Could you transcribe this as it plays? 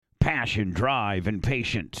passion, drive, and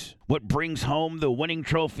patience. What brings home the winning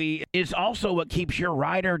trophy is also what keeps your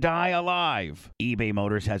ride or die alive. eBay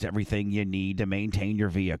Motors has everything you need to maintain your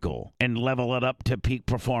vehicle and level it up to peak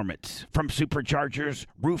performance. From superchargers,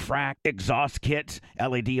 roof rack, exhaust kits,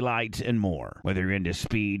 LED lights, and more. Whether you're into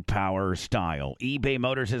speed, power, or style, eBay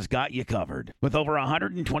Motors has got you covered. With over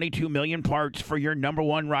 122 million parts for your number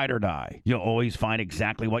one ride or die, you'll always find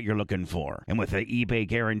exactly what you're looking for. And with the eBay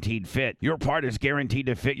Guaranteed Fit, your part is guaranteed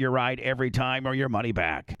to fit your ride every time or your money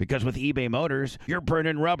back. Because with eBay Motors, you're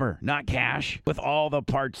burning rubber, not cash, with all the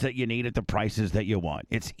parts that you need at the prices that you want.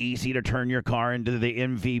 It's easy to turn your car into the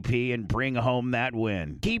MVP and bring home that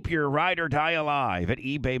win. Keep your ride or die alive at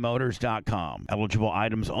ebaymotors.com. Eligible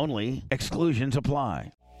items only. Exclusions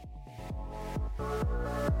apply. I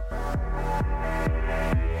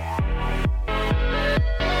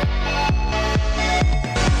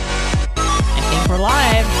think we're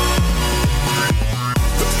live.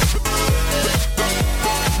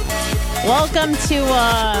 Welcome to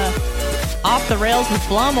Off the Rails with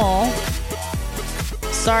Blummel.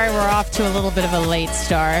 Sorry we're off to a little bit of a late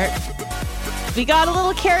start. We got a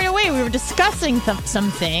little carried away. We were discussing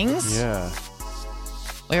some things. Yeah.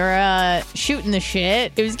 We were shooting the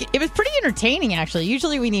shit. It was pretty entertaining, actually.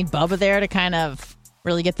 Usually we need Bubba there to kind of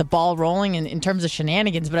really get the ball rolling in terms of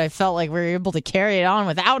shenanigans, but I felt like we were able to carry it on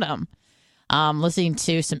without him. Listening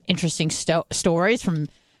to some interesting stories from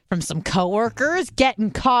some coworkers,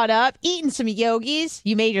 getting caught up, eating some yogis.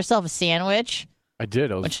 You made yourself a sandwich. I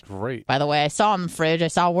did. It was great. By the way, I saw in the fridge. I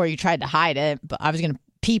saw where you tried to hide it, but I was going to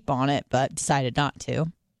peep on it, but decided not to.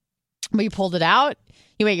 But you pulled it out.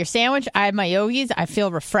 You ate your sandwich. I had my yogis. I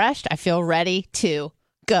feel refreshed. I feel ready to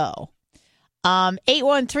go.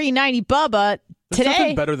 813-90 Bubba. There's Today,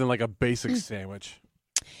 nothing better than like a basic sandwich.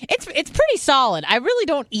 It's pretty solid. I really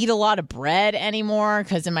don't eat a lot of bread anymore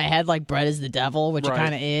because in my head, like, bread is the devil, which it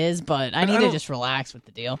kind of is, but I need to just relax with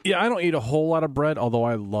the deal. Yeah, I don't eat a whole lot of bread, although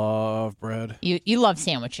I love bread. You love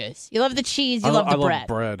sandwiches. You love the cheese. You love the bread. I love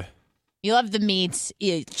bread. You love the meats,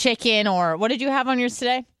 chicken, or what did you have on yours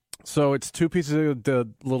today? So it's 2 pieces of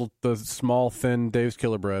the small, thin Dave's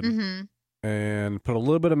Killer Bread, and put a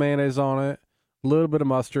little bit of mayonnaise on it, a little bit of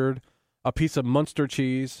mustard, a piece of Munster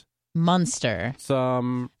cheese. Munster. I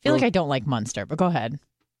feel like I don't like Munster, but go ahead.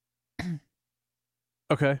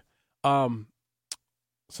 Okay.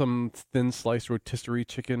 Some thin sliced rotisserie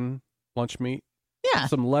chicken lunch meat. Yeah.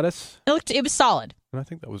 Some lettuce. It was solid. And I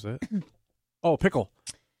think that was it. Oh, pickle.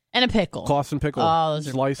 And a pickle. Clausen pickle. Oh, those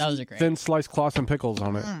are great. Thin sliced Clausen pickles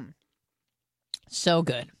on it. So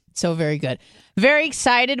good. So very good. Very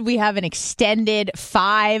excited. We have an extended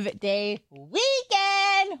 5-day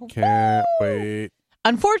weekend. Can't wait.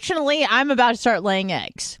 Unfortunately, I'm about to start laying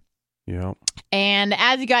eggs. Yeah. And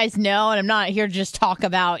as you guys know, and I'm not here to just talk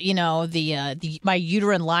about, my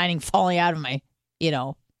uterine lining falling out of my,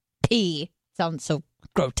 pee. Sounds so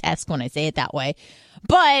grotesque when I say it that way.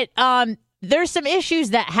 But there's some issues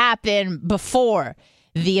that happen before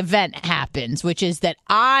the event happens, which is that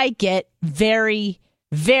I get very,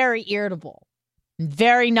 very irritable.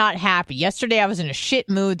 Very not happy. Yesterday, I was in a shit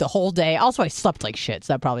mood the whole day. Also, I slept like shit,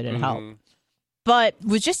 so that probably didn't help. But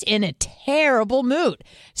was just in a terrible mood.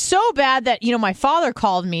 So bad that, my father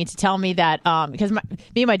called me to tell me that, because me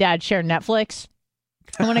and my dad share Netflix.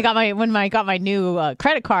 And when I got my new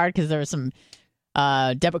credit card, because there was some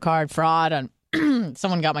debit card fraud, on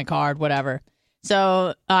someone got my card, whatever.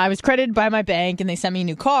 So I was credited by my bank, and they sent me a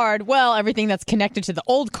new card. Well, everything that's connected to the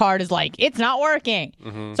old card is like, it's not working.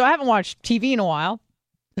 So I haven't watched TV in a while.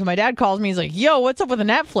 So my dad calls me. He's like, yo, what's up with the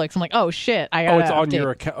Netflix? I'm like, oh, shit. It's on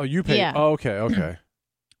your account. Oh, you pay. Yeah. Oh, okay.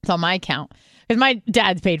 It's on my account. Because my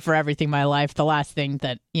dad's paid for everything in my life. The last thing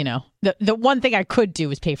that, the one thing I could do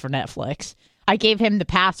is pay for Netflix. I gave him the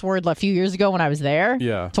password a few years ago when I was there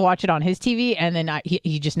to watch it on his TV. And then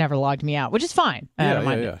he just never logged me out, which is fine. I don't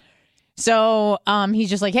mind it. So he's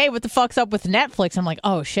just like, hey, what the fuck's up with Netflix? I'm like,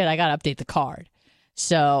 oh, shit, I got to update the card.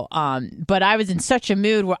 So, but I was in such a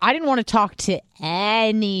mood where I didn't want to talk to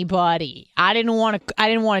anybody. I didn't want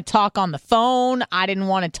to talk on the phone. I didn't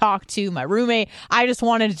want to talk to my roommate. I just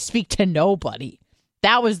wanted to speak to nobody.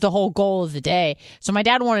 That was the whole goal of the day. So my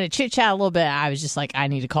dad wanted to chit chat a little bit. I was just like, I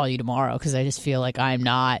need to call you tomorrow because I just feel like I'm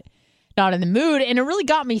not in the mood. And it really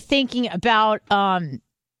got me thinking about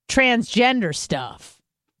transgender stuff.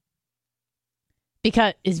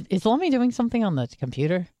 Because is Lummy doing something on the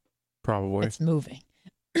computer? Probably. It's moving.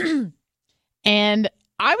 And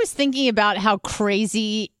I was thinking about how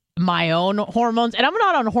crazy my own hormones, and I'm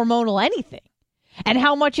not on hormonal anything, and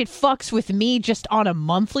how much it fucks with me just on a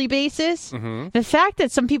monthly basis. The fact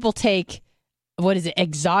that some people take, what is it,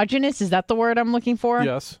 exogenous? Is that the word I'm looking for?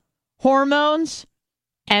 Yes. Hormones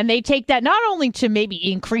And they take that not only to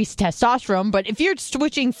maybe increase testosterone, but if you're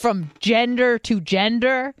switching from gender to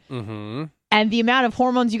gender and the amount of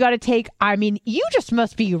hormones you got to take, I mean, you just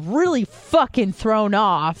must be really fucking thrown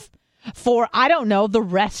off for, I don't know, the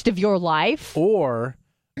rest of your life. Or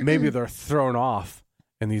maybe they're thrown off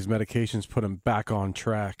and these medications put them back on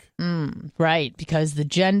track. Right, because the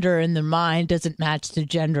gender in their mind doesn't match the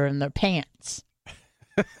gender in their pants.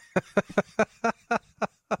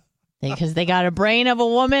 Because they got a brain of a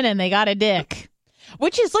woman and they got a dick,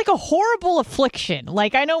 which is like a horrible affliction.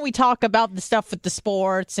 Like, I know we talk about the stuff with the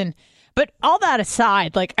sports, but all that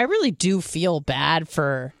aside, like, I really do feel bad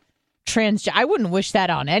for transgender. I wouldn't wish that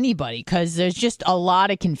on anybody because there's just a lot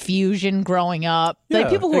of confusion growing up. Like,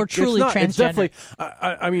 people who are truly transgender. It's definitely,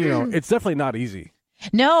 I mean, it's definitely not easy.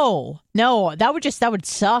 No, that would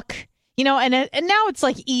suck. And now it's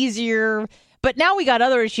like easier. But now we got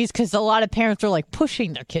other issues because a lot of parents are like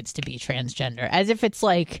pushing their kids to be transgender as if it's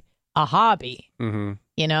like a hobby.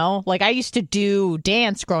 Like I used to do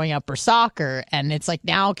dance growing up or soccer, and it's like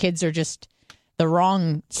now kids are just the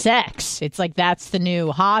wrong sex. It's like that's the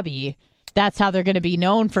new hobby. That's how they're going to be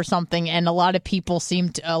known for something. And a lot of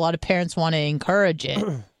parents want to encourage it.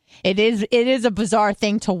 It is a bizarre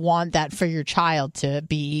thing to want that for your child to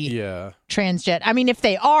be transgender. I mean, if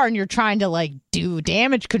they are and you're trying to like do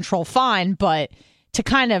damage control, fine. But to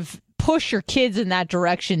kind of push your kids in that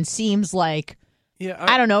direction seems like,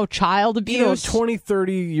 I don't know, child abuse. 20,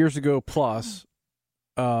 30 years ago plus,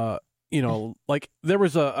 like there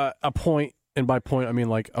was a point, and by point, I mean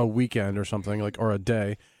like a weekend or something, like, or a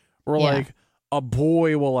day, where like a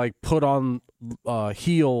boy will like put on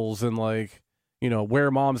heels and like, wear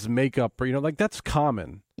mom's makeup, or, like that's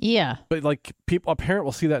common. Yeah. But like a parent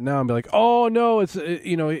will see that now and be like, oh no, it's,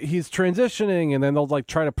 he's transitioning. And then they'll like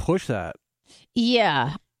try to push that.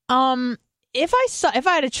 Yeah. If I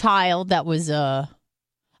had a child that was a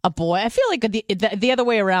boy, I feel like the other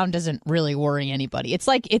way around doesn't really worry anybody. It's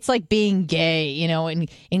like being gay,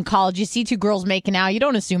 in college, you see two girls making out, you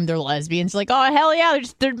don't assume they're lesbians. Like, oh, hell yeah,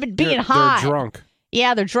 they're being hot. They're drunk.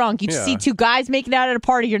 Yeah, they're drunk. You see two guys making out at a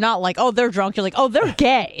party. You're not like, oh, they're drunk. You're like, oh, they're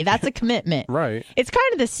gay. That's a commitment. Right. It's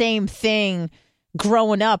kind of the same thing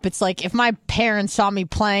growing up. It's like if my parents saw me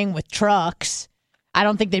playing with trucks, I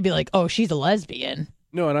don't think they'd be like, oh, she's a lesbian.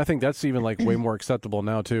 No, and I think that's even like way more acceptable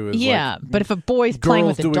now too. But if a boy's playing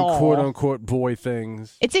with a doll, girls doing quote unquote boy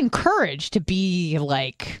things, it's encouraged to be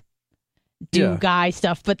like do guy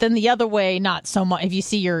stuff. But then the other way, not so much. If you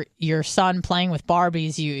see your son playing with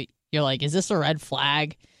Barbies, you're like, is this a red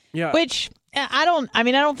flag? Yeah. Which I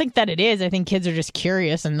don't think that it is. I think kids are just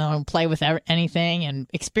curious and they'll play with anything and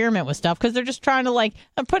experiment with stuff because they're just trying to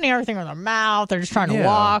they're putting everything in their mouth. They're just trying to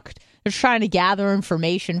walk. They're trying to gather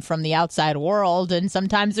information from the outside world. And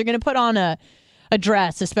sometimes they're going to put on a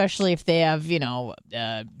dress, especially if they have,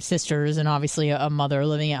 sisters and obviously a mother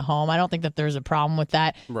living at home. I don't think that there's a problem with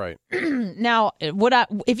that. Right. Now,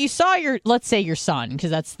 if you saw let's say your son, because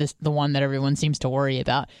that's the one that everyone seems to worry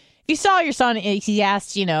about. If you saw your son, he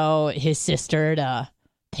asked, his sister to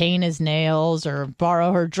paint his nails or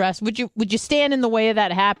borrow her dress, would you stand in the way of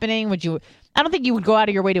that happening? I don't think you would go out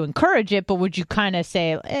of your way to encourage it, but would you kind of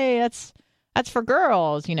say, hey, that's for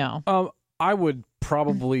girls, I would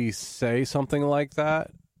probably say something like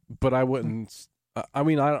that, but I wouldn't. I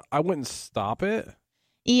wouldn't stop it.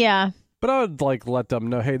 Yeah. But I would let them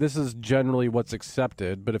know, hey, this is generally what's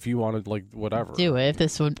accepted. But if you wanted whatever, do it if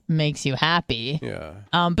this makes you happy. Yeah.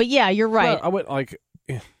 But yeah, you're right. But I would I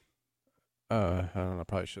don't know. I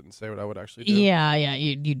probably shouldn't say what I would actually do. Yeah.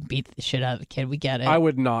 You'd beat the shit out of the kid. We get it. I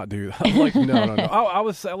would not do that. No. I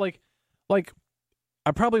was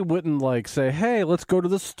I probably wouldn't say, hey, let's go to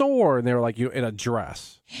the store, and they were you in a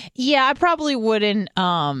dress. Yeah, I probably wouldn't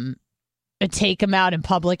take him out in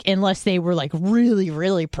public unless they were really,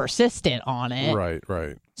 really persistent on it.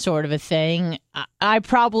 Right. Sort of a thing. I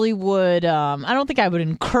probably would. I don't think I would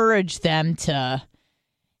encourage them to.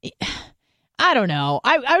 I don't know.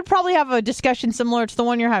 I would probably have a discussion similar to the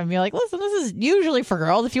one you're having. Be like, listen, this is usually for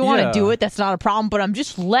girls. If you want to do it, that's not a problem. But I'm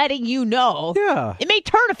just letting you know. Yeah. It may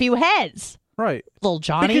turn a few heads. Right. Little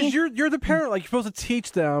Johnny. Because you're the parent. You're supposed to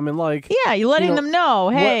teach them and you're letting them know,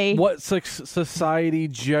 hey. What society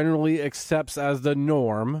generally accepts as the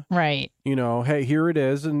norm. Right. Hey, here it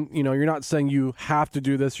is. And, you're not saying you have to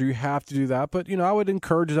do this or you have to do that. But, I would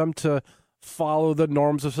encourage them to follow the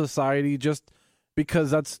norms of society just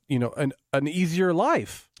because that's, an easier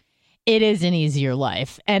life. It is an easier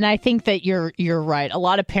life. And I think that you're right. A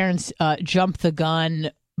lot of parents jump the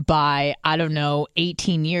gun by,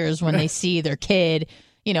 18 years when they see their kid,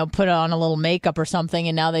 put on a little makeup or something,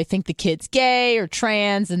 and now they think the kid's gay or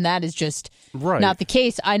trans, and that is just not the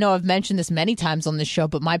case. I know I've mentioned this many times on this show,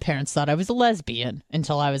 but my parents thought I was a lesbian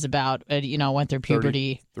until I was about, went through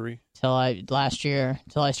puberty. 33? Last year,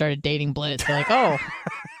 till I started dating Blitz. They're like, oh,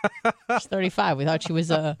 she's 35. We thought she was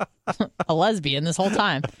a lesbian this whole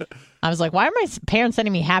time. I was like, why are my parents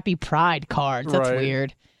sending me happy pride cards? That's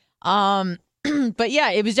weird. But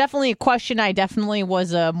yeah, it was definitely a question. I definitely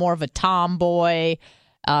was more of a tomboy.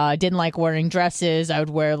 Didn't like wearing dresses. I would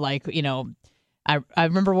wear I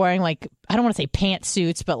remember wearing I don't want to say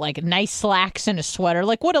pantsuits, but nice slacks and a sweater,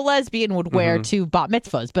 like what a lesbian would wear to bat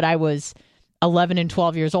mitzvahs. But I was 11 and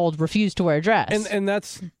 12 years old, refused to wear a dress. And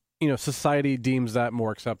that's, society deems that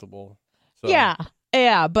more acceptable. So.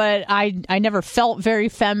 Yeah, but I never felt very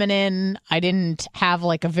feminine. I didn't have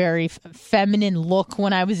a very feminine look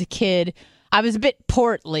when I was a kid. I was a bit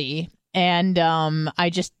portly, and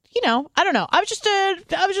I just, I don't know. I was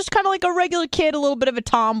just kind of like a regular kid, a little bit of a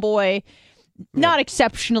tomboy, not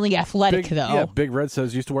exceptionally athletic though. Yeah, Big Red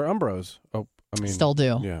says used to wear Umbros. Oh, I mean, still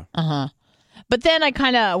do. Yeah. But then I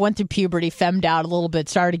kind of went through puberty, femmed out a little bit,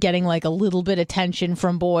 started getting a little bit of attention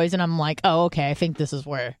from boys, and I'm like, oh, okay, I think this is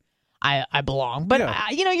where I belong. But,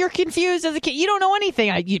 you're confused as a kid. You don't know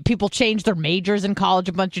anything. People change their majors in college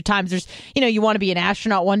a bunch of times. There's, you want to be an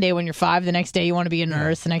astronaut one day when you're 5. The next day you want to be a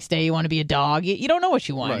nurse. The next day you want to be a dog. You don't know what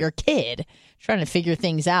you want. Right. You're a kid trying to figure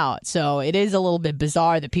things out. So it is a little bit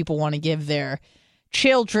bizarre that people want to give their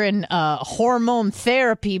children hormone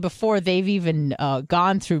therapy before they've even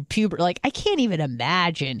gone through puberty. I can't even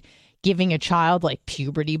imagine giving a child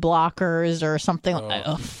puberty blockers or something.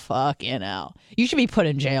 Oh, fucking hell. You should be put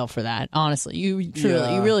in jail for that. Honestly, you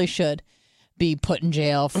really should be put in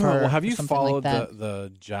jail for. Well, have you followed like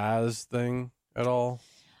the jazz thing at all?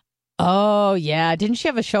 Oh yeah, didn't she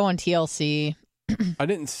have a show on TLC? I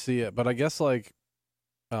didn't see it, but I guess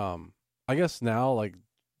now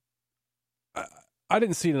I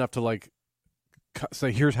didn't see it enough to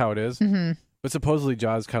say here's how it is. Mm-hmm. But supposedly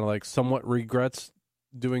Jazz kind of somewhat regrets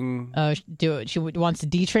doing. She wants to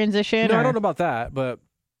detransition. No, I don't know about that, but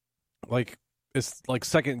it's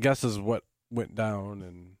second guesses what went down.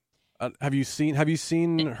 And have you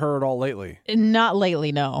seen her at all lately? Not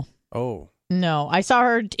lately, no. Oh no, I saw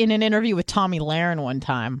her in an interview with Tommy Lahren one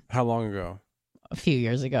time. How long ago? A few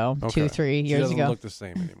years ago, okay. 2-3 years she doesn't ago. Look the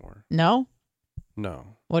same anymore. No.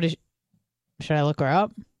 What is? Should I look her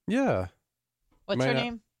up? Yeah. What's her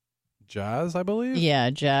name? Jazz, I believe. Yeah,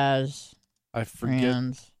 Jazz. I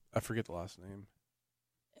forget the last name.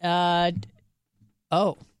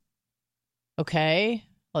 Oh. Okay.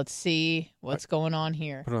 Let's see what's going on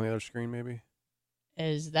here. Put it on the other screen, maybe.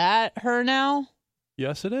 Is that her now?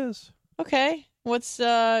 Yes, it is. Okay. What's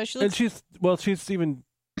And she's even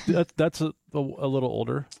that's a little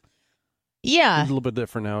older. Yeah. She's a little bit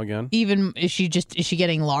different now again. Even is she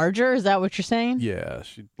getting larger? Is that what you're saying? Yeah,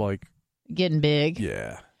 she getting big.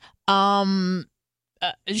 Yeah.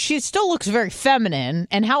 She still looks very feminine.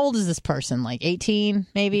 And how old is this person? 18,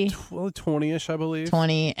 maybe? 20-ish, I believe.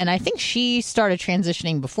 20. And I think she started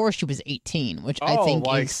transitioning before she was 18, which I think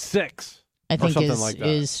is 6. I think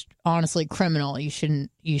is honestly criminal. You shouldn't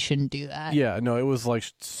do that. Yeah, no, it was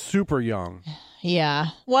super young. Yeah.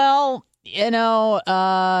 Well,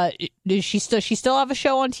 does she still have a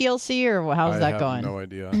show on TLC, or how's that going? No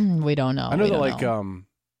idea. We don't know. I know that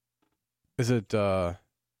is it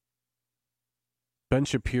Ben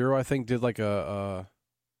Shapiro, I think, did a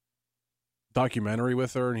documentary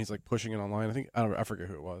with her, and he's pushing it online. I forget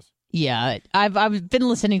who it was. Yeah, I've been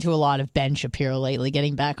listening to a lot of Ben Shapiro lately,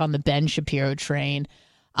 getting back on the Ben Shapiro train.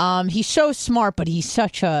 He's so smart, but he's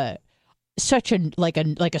such a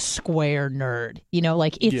square nerd.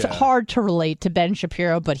 It's hard to relate to Ben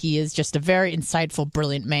Shapiro, but he is just a very insightful,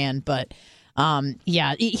 brilliant man. But I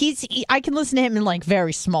can listen to him in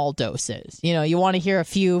very small doses. You want to hear a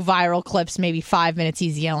few viral clips, maybe 5 minutes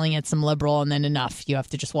he's yelling at some liberal, and then enough. You have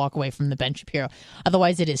to just walk away from the Ben Shapiro.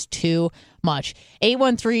 Otherwise, it is too much.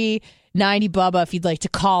 813-90-BUBBA if you'd like to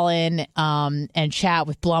call in and chat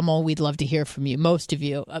with Blummel. We'd love to hear from you. Most of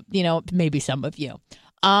you, maybe some of you.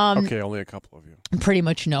 Okay, only a couple of you. Pretty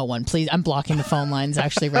much no one. Please, I'm blocking the phone lines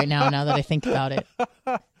actually right now that I think about it.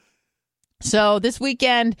 So this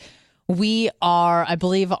weekend, we are, I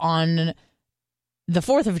believe, on the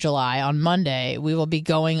 4th of July, on Monday, we will be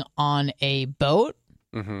going on a boat,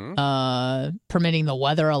 permitting the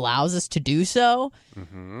weather allows us to do so.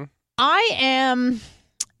 Mm-hmm. I am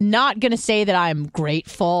not going to say that I'm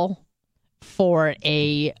grateful for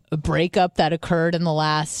a breakup that occurred in the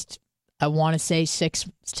last, I want to say 6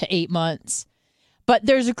 to 8 months. But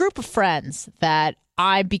there's a group of friends that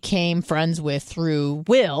I became friends with through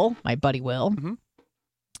Will, my buddy Will. Mm-hmm.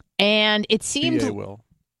 And it seemed BA will.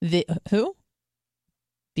 Who?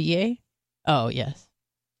 BA? Oh, yes.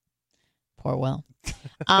 Poor Will.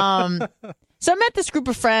 So I met this group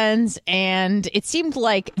of friends, and it seemed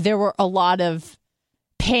like there were a lot of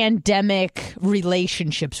pandemic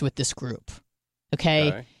relationships with this group.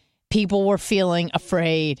 Okay? People were feeling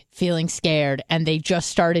afraid, feeling scared, and they just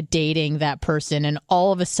started dating that person, and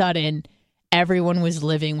all of a sudden, everyone was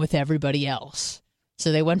living with everybody else.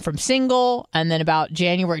 So they went from single, and then about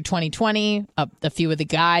January 2020, a few of the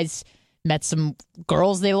guys met some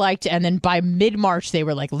girls they liked, and then by mid-March, they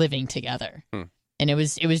were like living together. And it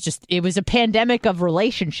was a pandemic of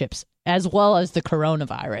relationships as well as the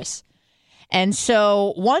coronavirus. And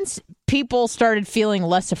so once people started feeling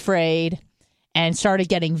less afraid and started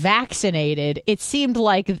getting vaccinated, it seemed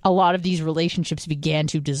like a lot of these relationships began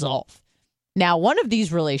to dissolve. Now, one of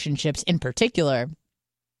these relationships in particular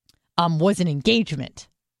was an engagement.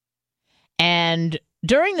 And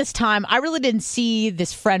during this time, I really didn't see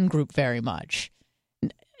this friend group very much.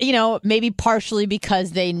 You know, maybe partially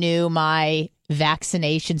because they knew my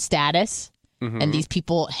vaccination status, and these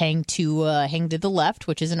people hang to the left,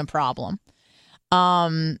 which isn't a problem.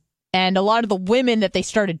 And a lot of the women that they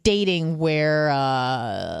started dating were,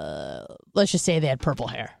 let's just say they had purple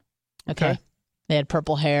hair. Okay. They had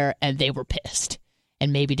purple hair, and they were pissed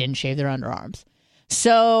and maybe didn't shave their underarms.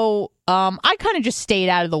 So I kind of just stayed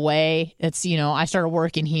out of the way. It's, you know, I started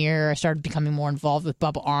working here. I started becoming more involved with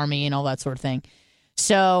Bubba Army and all that sort of thing.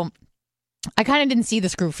 So I kind of didn't see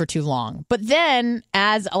this group for too long. But then,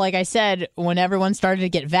 like I said, when everyone started to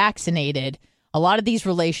get vaccinated, a lot of these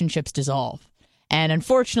relationships dissolve. And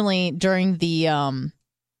unfortunately, during the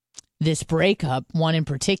this breakup, one in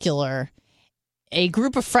particular, a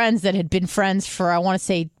group of friends that had been friends for, I want to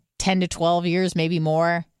say, 10 to 12 years, maybe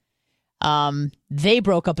more, they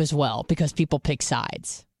broke up as well because people pick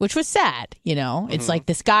sides, which was sad. You know, it's like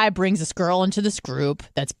this guy brings this girl into this group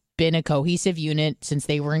that's been a cohesive unit since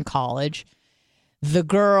they were in college. The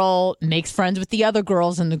girl makes friends with the other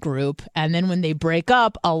girls in the group. And then when they break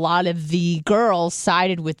up, a lot of the girls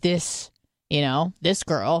sided with this, you know, this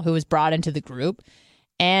girl who was brought into the group.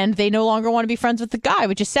 And they no longer want to be friends with the guy,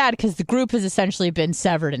 which is sad because the group has essentially been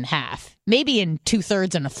severed in half, maybe in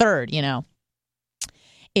 2/3 and a third, you know.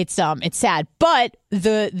 It's sad. But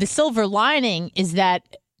the silver lining is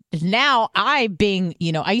that now I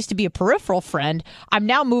used to be a peripheral friend. I'm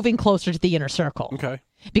now moving closer to the inner circle. Okay.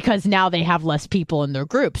 Because now they have less people in their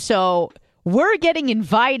group. So we're getting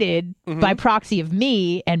invited by proxy of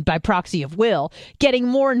me and by proxy of Will, getting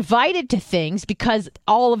more invited to things because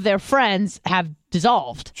all of their friends have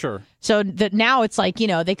dissolved. Sure. So that now it's like, you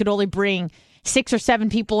know, they could only bring 6 or 7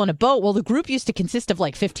 people in a boat. Well, the group used to consist of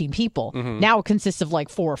like 15 people. Now it consists of like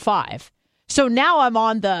 4 or 5. So now I'm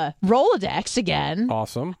on the Rolodex again.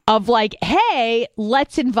 Awesome. Of like, hey,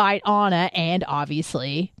 let's invite Anna and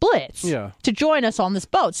obviously Blitz to join us on this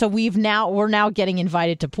boat. So we're now getting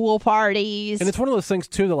invited to pool parties. And it's one of those things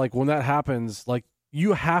too that like when that happens, like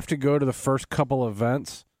you have to go to the first couple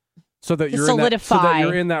events so that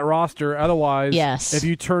you're in that roster. Otherwise, if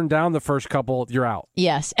you turn down the first couple, you're out.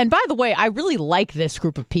 Yes. And by the way, I really like this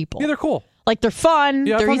group of people. Yeah, they're cool. Like, they're fun,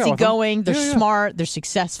 they're easygoing, they're smart, they're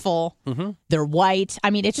successful, they're white. I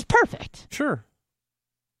mean, it's just perfect. Sure.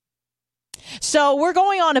 So we're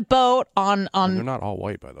going on a boat on... And they're not all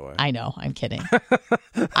white, by the way. I know, I'm kidding.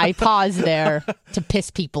 I paused there to piss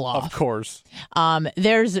people off. Of course.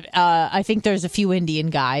 I think there's a few Indian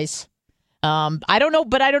guys. I don't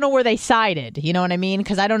know where they sided. You know what I mean?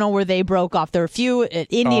 Because I don't know where they broke off. There are a few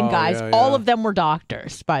Indian guys. All of them were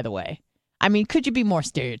doctors, by the way. I mean, could you be more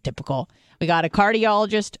stereotypical? We got a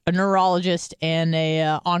cardiologist, a neurologist, and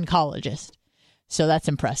a oncologist. So that's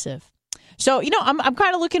impressive. So, you know, I'm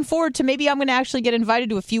kind of looking forward to maybe I'm going to actually get invited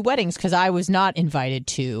to a few weddings because I was not invited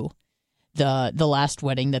to the last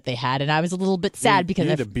wedding that they had, and I was a little bit sad because you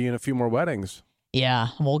need to be in a few more weddings. Yeah,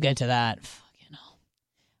 we'll get to that.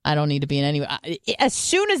 I don't need to be in any. As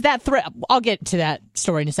soon as that thread, I'll get to that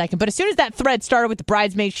story in a second. But as soon as that thread started with the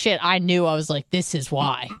bridesmaid shit, I knew. I was like, this is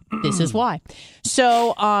why. This is why.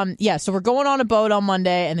 So, so we're going on a boat on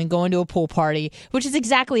Monday and then going to a pool party, which is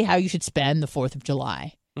exactly how you should spend the 4th of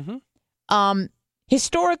July.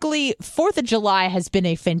 Historically, 4th of July has been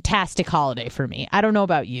a fantastic holiday for me. I don't know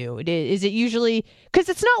about you. Is it usually, because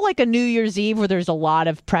it's not like a New Year's Eve where there's a lot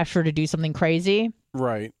of pressure to do something crazy.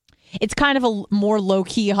 Right. It's kind of a more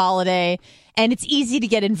low-key holiday, and it's easy to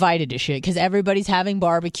get invited to shit because everybody's having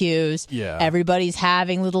barbecues. Yeah. Everybody's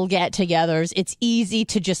having little get-togethers. It's easy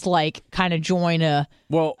to just, like, kind of join an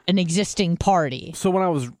existing party. So when I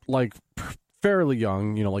was, like, fairly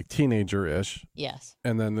young, you know, like teenager-ish. Yes.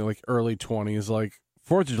 And then, like, early 20s, like,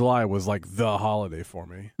 4th of July was like the holiday for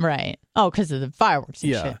me. Right. Oh, because of the fireworks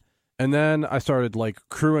and shit. And then I started like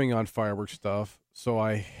crewing on fireworks stuff. So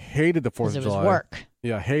I hated the 4th of July. It was work.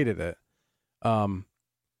 Yeah, I hated it. But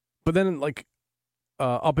then like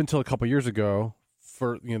up until a couple years ago,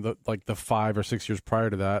 for the 5 or 6 years prior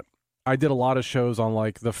to that, I did a lot of shows on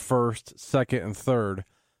like the 1st, 2nd, and 3rd.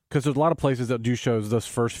 Because there's a lot of places that do shows those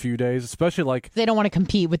first few days, especially like... They don't want to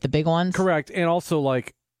compete with the big ones. Correct. And also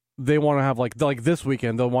like they want to have like this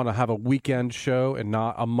weekend, they'll want to have a weekend show and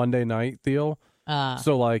not a Monday night deal.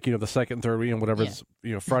 So like, the 2nd and 3rd, whatever's,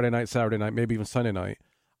 Friday night, Saturday night, maybe even Sunday night.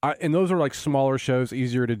 And those are like smaller shows,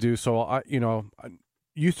 easier to do. So I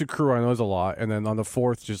used to crew on those a lot. And then on the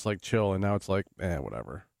 4th, just like chill. And now it's like,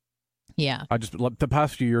 whatever. Yeah. I just, the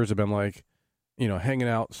past few years have been like, hanging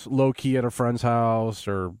out low key at a friend's house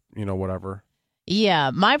or, whatever. Yeah.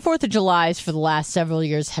 My 4th of Julys for the last several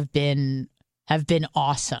years have been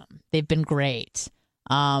awesome. They've been great.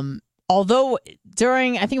 Although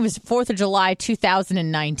during, I think it was 4th of July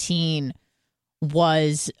 2019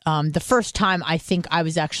 was the first time I think I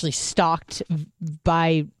was actually stalked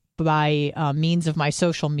by means of my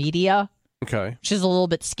social media. Okay. Which is a little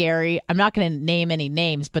bit scary. I'm not going to name any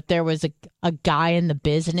names, but there was a guy in the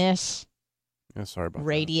business. Yeah, sorry about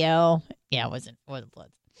radio. That. Yeah, it wasn't Bloods.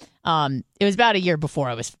 It was about a year before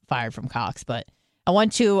I was fired from Cox, but I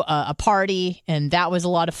went to a party and that was a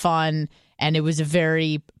lot of fun, and it was a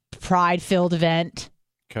very pride-filled event.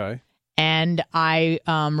 Okay. And I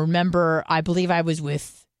remember, I believe I was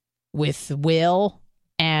with Will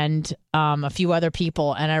and a few other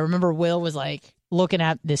people, and I remember Will was like looking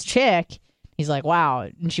at this chick. He's like, wow.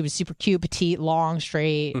 And she was super cute, petite, long,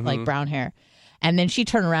 straight, like brown hair. And then she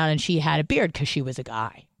turned around and she had a beard because she was a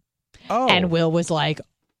guy. Oh. And Will was like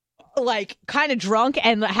kind of drunk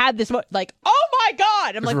and had this, like, oh my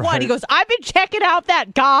God. I'm like, right. What? He goes, I've been checking out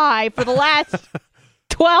that guy for the last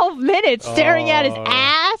 12 minutes staring at his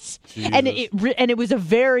ass. Jesus. And it was a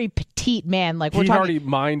very petite man. Like, we're He'd talking, already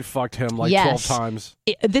mind fucked him like yes, 12 times.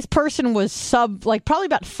 This person was probably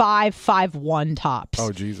about 5'1" tops.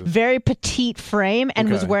 Oh, Jesus. Very petite frame and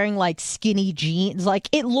was wearing like skinny jeans. Like,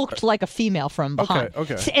 it looked like a female from behind.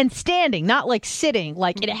 Okay. And standing, not like sitting.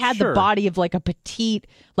 Like, it had the body of like a petite,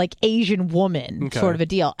 like Asian woman sort of a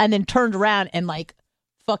deal. And then turned around and like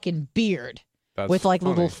fucking beard. That's with like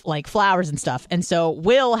funny. Little like flowers and stuff. And so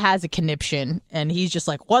Will has a conniption and he's just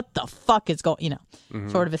like, what the fuck is going,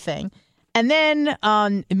 sort of a thing. And then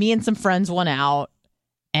me and some friends went out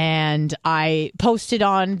and I posted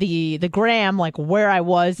on the gram like where I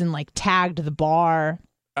was and like tagged the bar.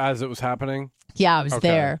 As it was happening? Yeah, I was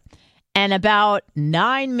there. And about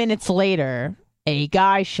 9 minutes later, a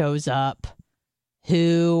guy shows up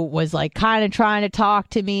who was like kind of trying to talk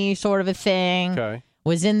to me, sort of a thing. Okay.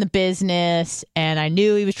 Was in the business, and I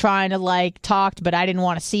knew he was trying to like talk, but I didn't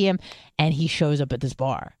want to see him, and he shows up at this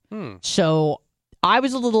bar. So I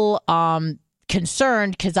was a little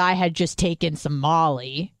concerned because I had just taken some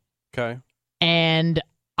Molly. Okay. And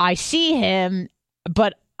I see him,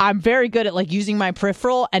 but I'm very good at like using my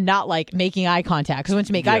peripheral and not like making eye contact. Because once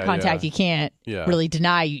you make eye contact, you can't really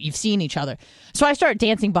deny you've seen each other. So I start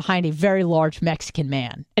dancing behind a very large Mexican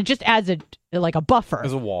man, and just as a buffer,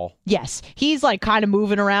 as a wall. Yes, he's like kind of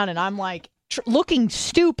moving around, and I'm like looking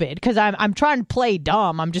stupid because I'm trying to play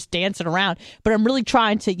dumb. I'm just dancing around, but I'm really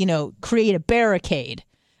trying to create a barricade.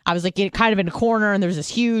 I was like kind of in a corner, and there's this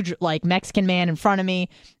huge like Mexican man in front of me,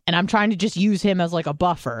 and I'm trying to just use him as like a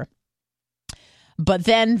buffer. But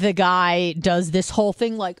then the guy does this whole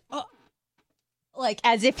thing like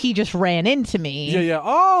as if he just ran into me. Yeah.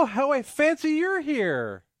 Oh, how fancy you're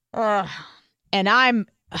here. And I'm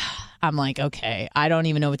like, okay, I don't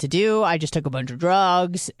even know what to do. I just took a bunch of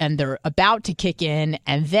drugs and they're about to kick in.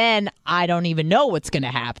 And then I don't even know what's going to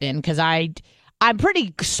happen because I'm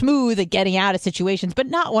pretty smooth at getting out of situations, but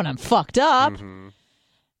not when I'm fucked up.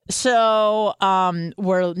 So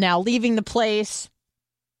we're now leaving the place.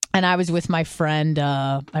 And I was with my friend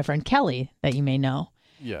Kelly, that you may know.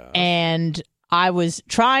 Yeah. And I was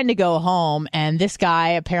trying to go home, and this guy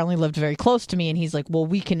apparently lived very close to me, and he's like, well,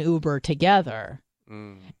 we can Uber together.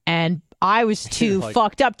 And I was too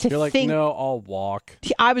fucked up to think. No, I'll walk.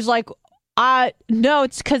 I was like, no,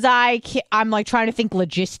 it's because I'm like trying to think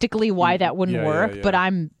logistically why that wouldn't work. Yeah.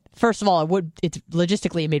 But first of all, it's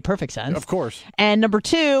logistically, it made perfect sense. Of course. And number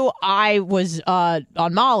two, I was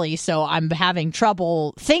on Molly, so I'm having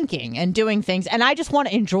trouble thinking and doing things. And I just want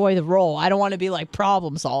to enjoy the role. I don't want to be like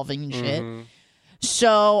problem solving and shit.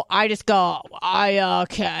 So I just go,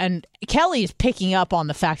 and Kelly is picking up on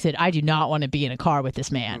the fact that I do not want to be in a car with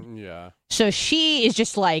this man. Yeah. So she is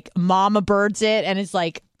just like mama birds it and is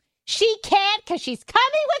like, she can't because she's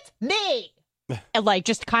coming with me. and like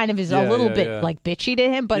just kind of is a little bit like bitchy to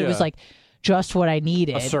him, but it was like just what I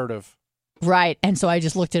needed. Assertive. Right. And so I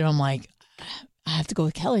just looked at him like, I have to go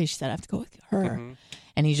with Kelly. She said, I have to go with her. Mm-hmm.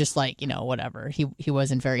 And he's just like, whatever. He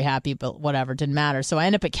wasn't very happy, but whatever, didn't matter. So I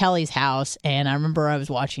ended up at Kelly's house, and I remember I was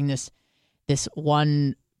watching this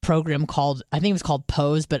one program called, I think it was called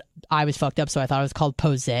Pose, but I was fucked up, so I thought it was called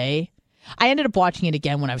Pose. I ended up watching it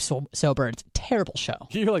again when I was sober. It's a terrible show.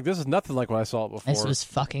 You're like, this is nothing like when I saw it before. This was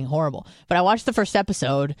fucking horrible. But I watched the first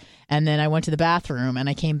episode, and then I went to the bathroom, and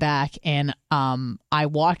I came back, and I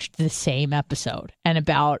watched the same episode. And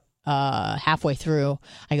about halfway through,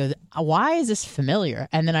 I go, why is this familiar?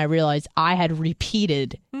 And then I realized I had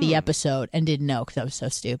repeated the episode and didn't know because I was so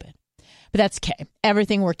stupid. But that's okay.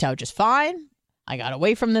 Everything worked out just fine. I got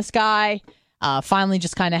away from this guy. Finally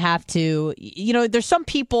just kind of have to, there's some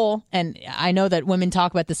people, and I know that women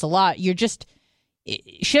talk about this a lot,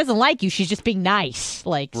 she doesn't like you, she's just being nice,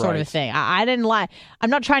 like sort of thing. I didn't lie.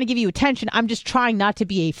 I'm not trying to give you attention. I'm just trying not to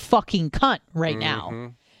be a fucking cunt right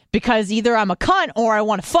now. Because either I'm a cunt or I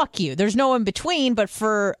want to fuck you. There's no in between, but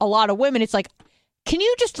for a lot of women, it's like, can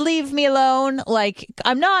you just leave me alone? Like,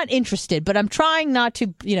 I'm not interested, but I'm trying not to,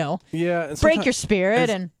 break your spirit.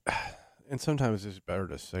 And sometimes it's better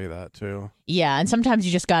to say that, too. Yeah, and sometimes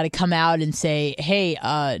you just got to come out and say, hey,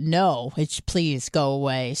 no, please go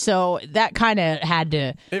away. So that kind of had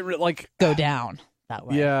to go down that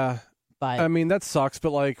way. Yeah. But I mean, that sucks,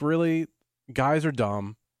 but, really, guys are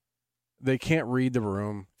dumb. They can't read the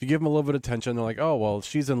room. If you give them a little bit of attention, they're like, oh, well,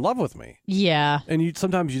 she's in love with me. Yeah. And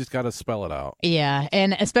sometimes you just got to spell it out. Yeah.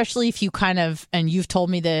 And especially if you and you've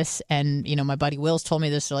told me this, and, my buddy Will's told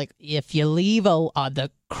me this, like, if you leave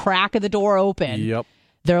the crack of the door open,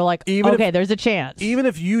 they're like, there's a chance. Even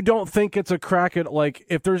if you don't think it's a crack,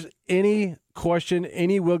 if there's any question,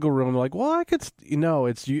 any wiggle room, they're like, well, I could,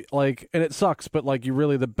 it's you, and it sucks, but, you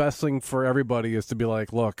really, the best thing for everybody is to be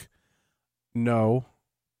like, look, no.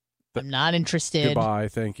 I'm not interested. Goodbye.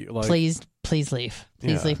 Thank you. Please leave.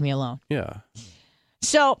 Please leave me alone. Yeah.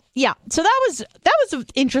 So that was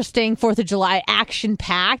interesting 4th of July, action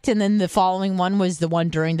packed, and then the following one was the one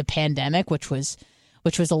during the pandemic, which was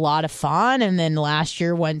a lot of fun. And then last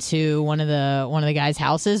year went to one of the guys'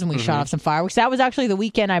 houses and we shot off some fireworks. That was actually the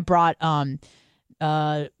weekend I brought not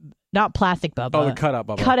Plastic Bubba, the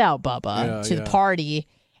Cutout Bubba to the party,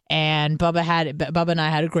 and Bubba and I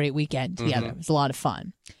had a great weekend together. It was a lot of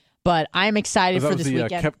fun. But I'm excited for this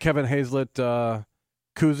weekend. Kevin Hazlett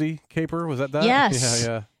koozie caper, was that? Yes.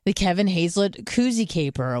 Yeah. The Kevin Hazlett koozie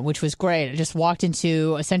caper, which was great. I just walked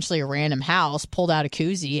into essentially a random house, pulled out a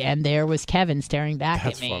koozie, and there was Kevin staring back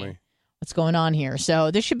at me. That's funny. What's going on here?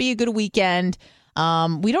 So this should be a good weekend. We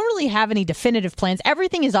don't really have any definitive plans.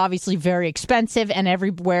 Everything is obviously very expensive, and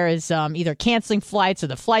everywhere is either canceling flights or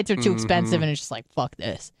the flights are too expensive, and it's just like, fuck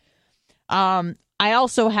this. I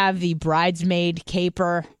also have the bridesmaid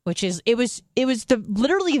caper, which is it was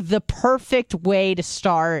literally the perfect way to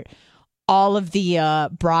start all of the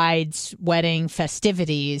bride's wedding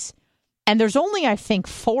festivities. And there's only, I think,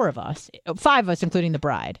 5 of us, including the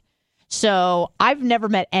bride. So I've never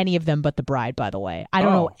met any of them but the bride, by the way. I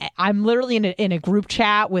don't know. I'm literally in a group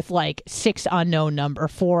chat with like 4 unknown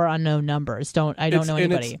numbers. Don't know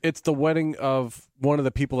anybody. It's the wedding of one of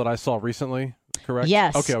the people that I saw recently. Correct?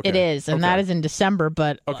 Yes, okay. It is. And that is in December.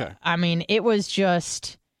 But, I mean, it was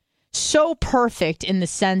just so perfect in the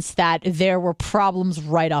sense that there were problems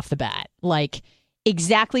right off the bat. Like,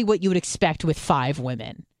 exactly what you would expect with 5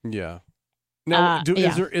 women. Yeah. Now,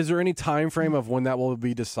 is there any time frame of when that will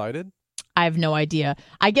be decided? I have no idea.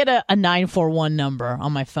 I get a 941 number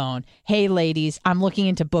on my phone. Hey, ladies, I'm looking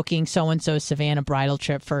into booking so-and-so's Savannah bridal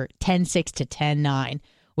trip for 10/6 to 10/9.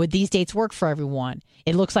 Would these dates work for everyone?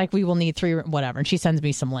 It looks like we will need 3, whatever. And she sends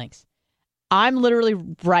me some links. I'm literally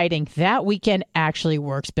writing, that weekend actually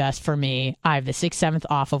works best for me. I have the 6th, 7th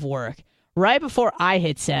off of work. Right before I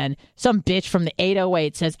hit send, some bitch from the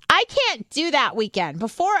 808 says, I can't do that weekend.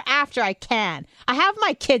 Before or after, I can. I have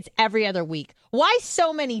my kids every other week. Why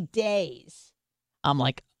so many days? I'm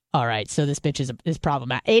like, all right, so this bitch is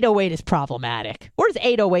problematic. 808 is problematic. Where's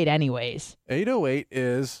 808 anyways? 808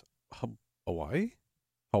 is Hawaii?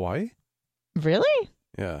 Really?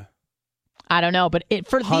 Yeah. I don't know, but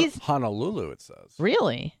these Honolulu, it says.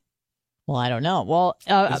 Really? Well, I don't know. Well,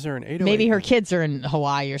 is there an 808? Maybe her kids are in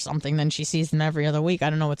Hawaii or something. Then she sees them every other week. I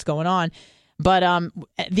don't know what's going on. But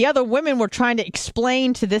the other women were trying to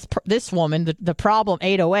explain to this woman the problem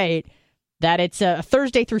 808 that it's a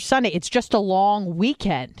Thursday through Sunday. It's just a long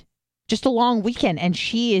weekend, and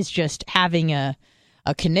she is just having a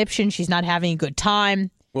conniption. She's not having a good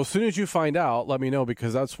time. Well, as soon as you find out, let me know,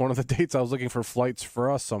 because that's one of the dates I was looking for flights for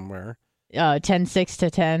us somewhere. 10-6 to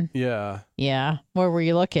 10. Yeah. Yeah. Where were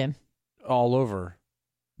you looking? All over.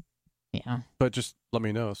 Yeah. But just let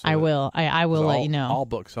me know. So I will. I will let you know. I'll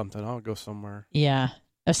book something. I'll go somewhere. Yeah.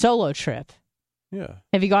 A solo trip. Yeah.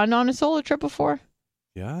 Have you gone on a solo trip before?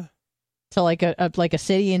 Yeah. So like a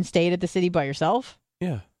city and stayed at the city by yourself?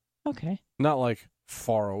 Yeah. Okay. Not like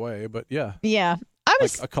far away, but yeah. Yeah. I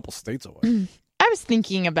was like a couple states away. I was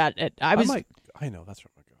thinking about it. I know that's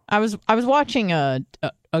where I'm going. I was watching a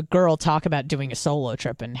girl talk about doing a solo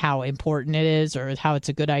trip and how important it is or how it's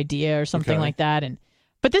a good idea or something like that.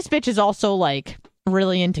 But this bitch is also like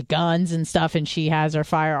really into guns and stuff, and she has her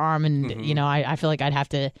firearm, and you know, I feel like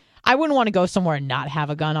I wouldn't want to go somewhere and not have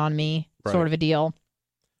a gun on me, sort of a deal.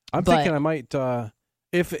 I'm thinking I might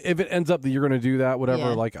if it ends up that you're going to do that, whatever.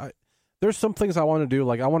 Yeah. Like there's some things I want to do.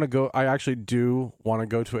 Like I actually do want to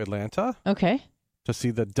go to Atlanta. Okay. To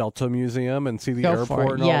see the Delta Museum and see the Go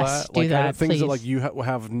airport and yes, all that. Do like that, things please. that like you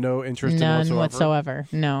have no interest None in whatsoever.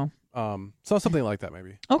 No. So something like that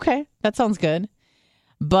maybe. Okay, that sounds good.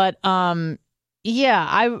 But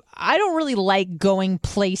yeah, I don't really like going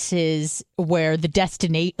places where at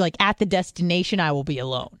the destination I will be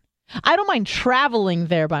alone. I don't mind traveling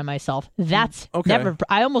there by myself. That's never.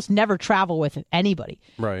 I almost never travel with anybody.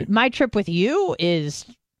 Right. My trip with you is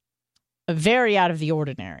very out of the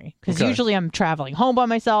ordinary because usually I'm traveling home by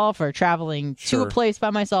myself or traveling to a place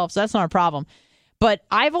by myself, so that's not a problem. But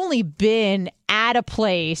I've only been at a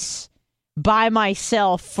place by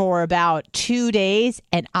myself for about 2 days,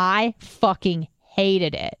 and I fucking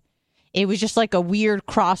hated it. It was just like a weird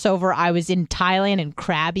crossover. I was in Thailand in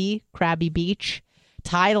Krabi Beach,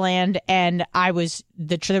 Thailand, and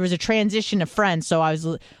there was a transition of friends.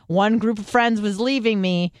 So one group of friends was leaving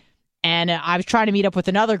me, and I was trying to meet up with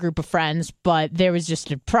another group of friends, but there was just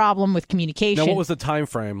a problem with communication. Now, what was the time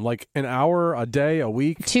frame? Like an hour, a day, a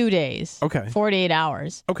week? 2 days. Okay. 48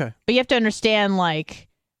 hours. Okay. But you have to understand, like,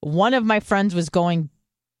 one of my friends was going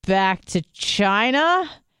back to China,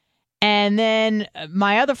 and then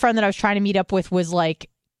my other friend that I was trying to meet up with was, like,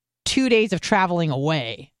 2 days of traveling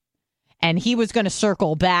away. And he was going to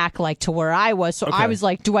circle back, like, to where I was. So I was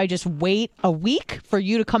like, do I just wait a week for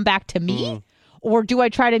you to come back to me? Or do I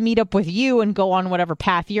try to meet up with you and go on whatever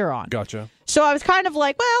path you're on? Gotcha. So I was kind of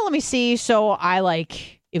like, well, let me see. So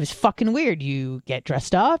it was fucking weird. You get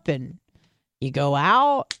dressed up and you go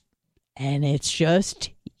out and it's just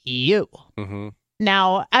you. Mm-hmm.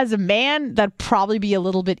 Now, as a man, that'd probably be a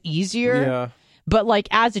little bit easier. Yeah. But like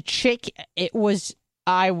as a chick,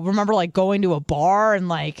 I remember like going to a bar and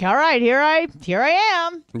like, all right, here I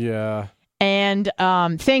am. Yeah. And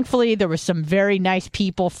thankfully, there were some very nice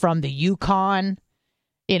people from the Yukon,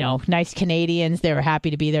 nice Canadians. They were happy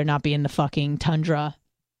to be there, not be in the fucking tundra.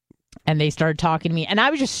 And they started talking to me. And I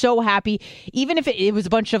was just so happy, even if it was a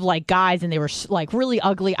bunch of like guys and they were like really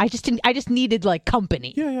ugly. I just needed like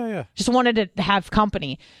company. Yeah. Just wanted to have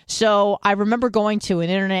company. So I remember going to an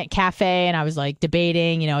internet cafe and I was like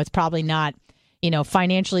debating, it's probably not,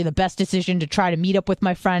 financially the best decision to try to meet up with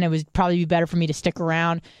my friend. It would probably be better for me to stick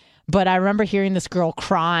around. But I remember hearing this girl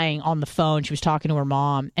crying on the phone. She was talking to her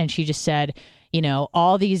mom, and she just said,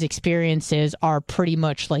 all these experiences are pretty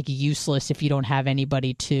much like useless if you don't have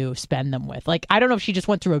anybody to spend them with. Like, I don't know if she just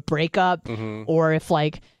went through a breakup or if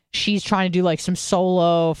like she's trying to do like some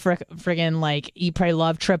solo friggin' like Eat, Pray,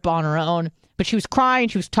 Love trip on her own. But she was crying.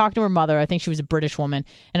 She was talking to her mother. I think she was a British woman.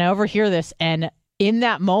 And I overhear this. And in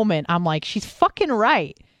that moment, I'm like, she's fucking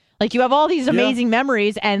right. Like, you have all these amazing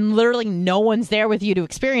memories and literally no one's there with you to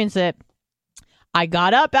experience it. I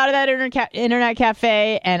got up out of that internet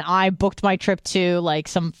cafe and I booked my trip to like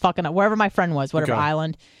some fucking, wherever my friend was, whatever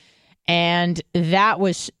island. And that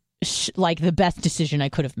was like the best decision I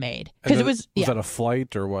could have made. Because it was... Was that a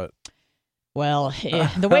flight or what? Well,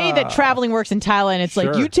 the way that traveling works in Thailand, it's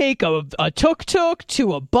like you take a tuk-tuk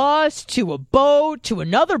to a bus, to a boat, to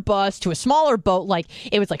another bus, to a smaller boat. Like,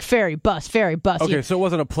 it was like ferry, bus. Okay, so it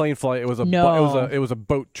wasn't a plane flight. It was a it was a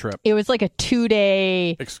boat trip. It was like a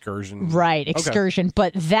 2-day excursion. Right, excursion. Okay.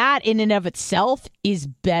 But that in and of itself is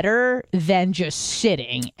better than just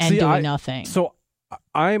sitting and doing nothing. So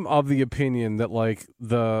I'm of the opinion that like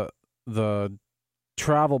the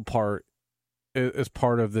travel part is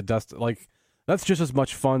part of the like. That's just as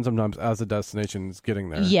much fun sometimes as the destination is getting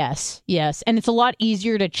there. Yes, and it's a lot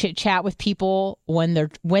easier to chit chat with people when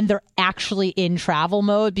they're actually in travel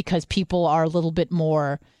mode because people are a little bit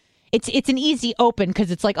more. It's an easy open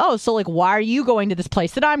because it's like, oh, so like, why are you going to this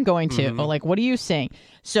place that I'm going to? Or like, what are you seeing?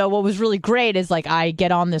 So what was really great is like I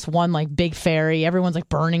get on this one like big ferry. Everyone's like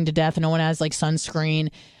burning to death. No one has like sunscreen.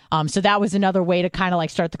 So that was another way to kind of like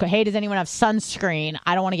start the, hey, does anyone have sunscreen?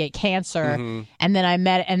 I don't want to get cancer. And then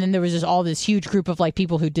and then there was just all this huge group of like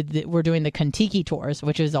people who were doing the Kentucky tours,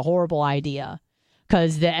 which is a horrible idea.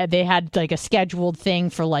 Because they had like a scheduled thing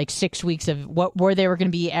for like 6 weeks of where they were going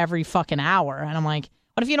to be every fucking hour. And I'm like,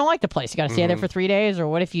 what if you don't like the place? You got to stay there for 3 days? Or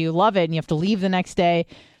what if you love it and you have to leave the next day?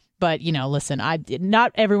 But, listen,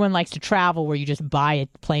 not everyone likes to travel where you just buy a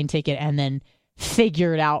plane ticket and then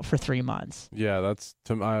figure it out for 3 months. Yeah, that's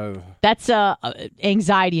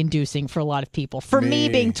anxiety inducing for a lot of people. For me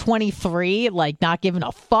being 23, like not giving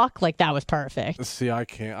a fuck, like that was perfect. See, I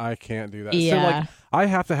can't do that. Yeah. So, like, I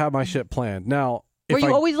have to have my shit planned. Now, were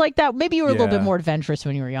you always like that? Maybe you were a little bit more adventurous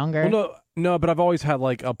when you were younger. Well, no, but I've always had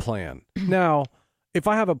like a plan. Now, if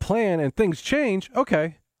I have a plan and things change,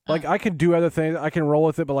 okay. Like I can do other things, I can roll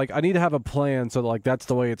with it, but like I need to have a plan so like that's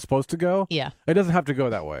the way it's supposed to go. Yeah. It doesn't have to go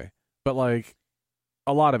that way. But like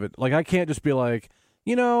a lot of it, like I can't just be like,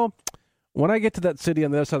 when I get to that city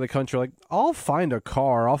on the other side of the country, like I'll find a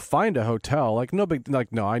car, I'll find a hotel. Like no,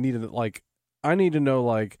 I need to know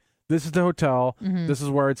like this is the hotel, this is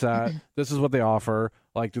where it's at, this is what they offer.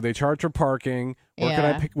 Like, do they charge for parking?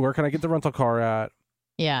 Where can I get the rental car at?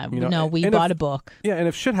 Yeah, we bought a book. Yeah, and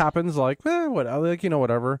if shit happens,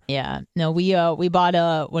 whatever. Yeah, no, we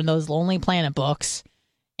bought one of those Lonely Planet books,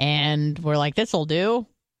 and we're like, this'll do.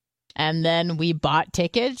 And then we bought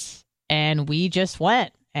tickets, and we just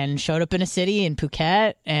went and showed up in a city in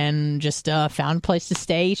Phuket, and just found a place to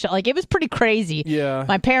stay. Like, it was pretty crazy. Yeah.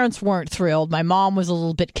 My parents weren't thrilled. My mom was a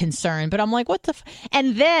little bit concerned, but I'm like, what the?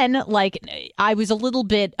 And then, like, I was a little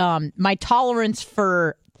bit. My tolerance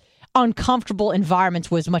for uncomfortable environments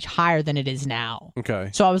was much higher than it is now. Okay.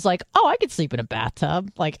 So I was like, I could sleep in a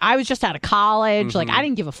bathtub. Like, I was just out of college. Like, I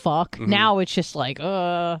didn't give a fuck. Now it's just like,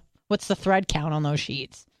 what's the thread count on those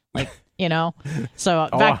sheets? Like, So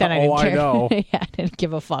back then I didn't care. I know. Yeah, I didn't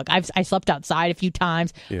give a fuck. I slept outside a few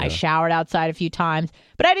times. Yeah. I showered outside a few times.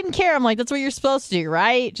 But I didn't care. I'm like, that's what you're supposed to do,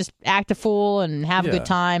 right? Just act a fool and have a good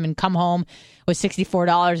time and come home with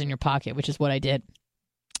 $64 in your pocket, which is what I did.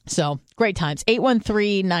 So, great times.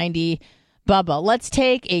 813-90 Bubba. Let's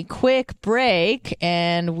take a quick break,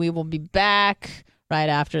 and we will be back right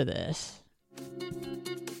after this.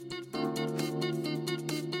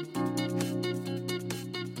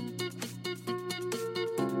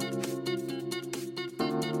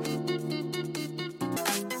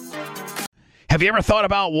 Have you ever thought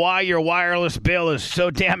about why your wireless bill is so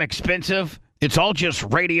damn expensive? It's all just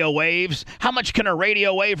radio waves. How much can a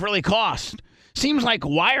radio wave really cost? Seems like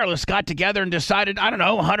wireless got together and decided, I don't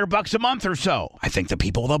know, $100 a month or so. I think the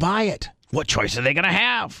people will buy it. What choice are they going to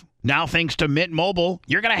have? Now, thanks to Mint Mobile,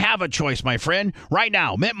 you're going to have a choice, my friend. Right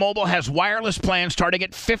now, Mint Mobile has wireless plans starting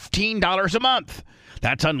at $15 a month.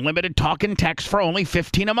 That's unlimited talk and text for only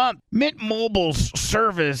 $15 a month. Mint Mobile's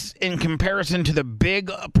service, in comparison to the big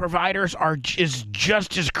providers, is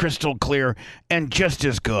just as crystal clear and just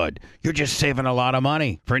as good. You're just saving a lot of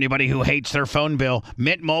money. For anybody who hates their phone bill,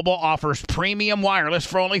 Mint Mobile offers premium wireless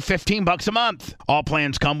for only $15 a month. All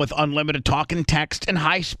plans come with unlimited talk and text and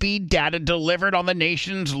high-speed data delivered on the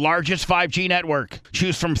nation's largest 5G network.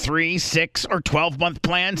 Choose from 3, 6, or 12-month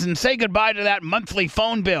plans and say goodbye to that monthly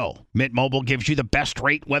phone bill. Mint Mobile gives you the best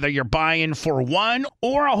rate whether you're buying for one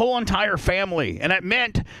or a whole entire family. And at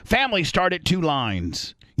Mint, families start at 2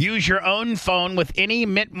 lines. Use your own phone with any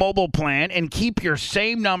Mint Mobile plan and keep your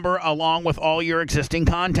same number along with all your existing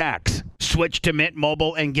contacts. Switch to Mint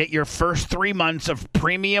Mobile and get your first 3 months of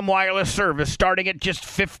premium wireless service starting at just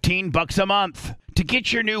 $15 a month. To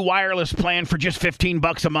get your new wireless plan for just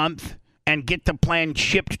 $15 a month and get the plan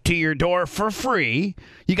shipped to your door for free,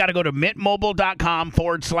 you got to go to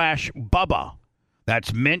mintmobile.com/Bubba.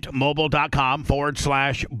 That's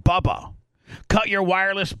mintmobile.com/Bubba. Cut your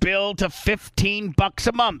wireless bill to $15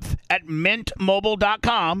 a month at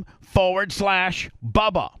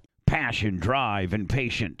mintmobile.com/Bubba. Passion, drive, and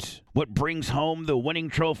patience. What brings home the winning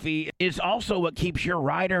trophy is also what keeps your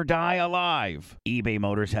ride or die alive. eBay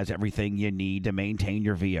Motors has everything you need to maintain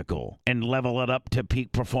your vehicle and level it up to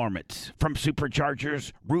peak performance. From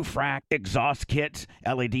superchargers, roof rack, exhaust kits,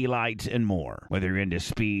 LED lights, and more. Whether you're into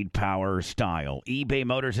speed, power, or style, eBay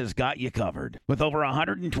Motors has got you covered. With over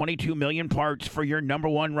 122 million parts for your number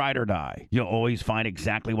one ride or die, you'll always find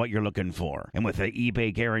exactly what you're looking for. And with the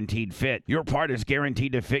eBay Guaranteed Fit, your part is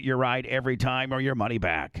guaranteed to fit your ride every time or your money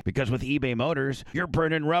back. Because with eBay Motors, you're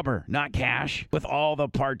burning rubber, not cash, with all the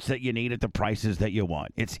parts that you need at the prices that you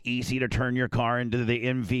want. It's easy to turn your car into the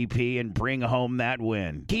MVP and bring home that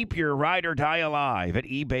win. Keep your ride or die alive at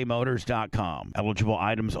ebaymotors.com. Eligible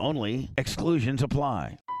items only. Exclusions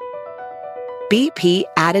apply. BP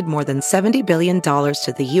added more than $70 billion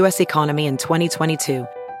to the U.S. economy in 2022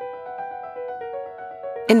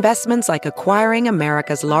 Investments like acquiring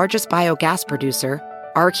America's largest biogas producer,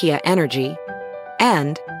 Archaea Energy,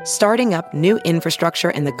 and starting up new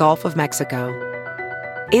infrastructure in the Gulf of Mexico.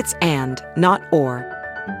 It's and, not or.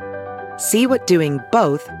 See what doing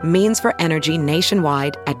both means for energy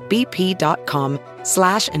nationwide at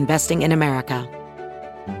bp.com/investing in America.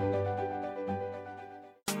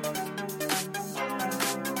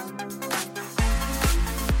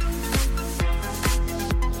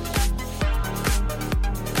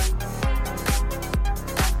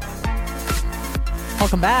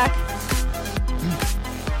 Welcome back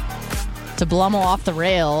to Blummel Off the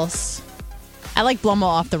Rails. I like Blummel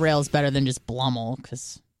Off the Rails better than just Blummel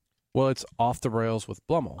because... Well, it's Off the Rails with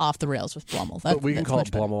Blummel. Off the Rails with Blummel. But we can call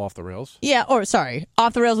it Blummel Off the Rails. Yeah, or sorry,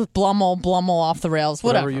 Off the Rails with Blummel, Blummel Off the Rails,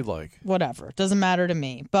 whatever. Whatever you like. Whatever. Doesn't matter to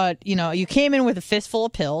me. But, you came in with a fistful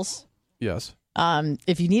of pills. Yes.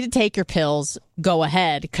 If you need to take your pills, go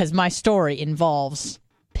ahead, because my story involves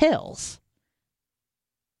pills.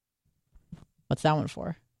 What's that one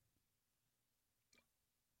for?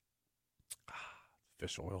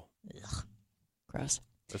 Fish oil. Ugh. Gross.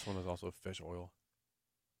 This one is also fish oil.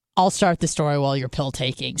 I'll start the story while you're pill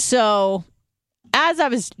taking. So, as I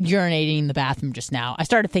was urinating in the bathroom just now, I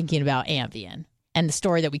started thinking about Ambien and the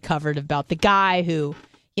story that we covered about the guy who,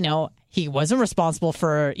 he wasn't responsible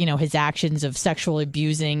for, his actions of sexually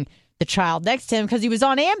abusing the child next to him because he was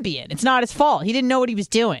on Ambien. It's not his fault. He didn't know what he was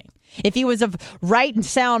doing. If he was of right and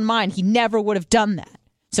sound mind, he never would have done that.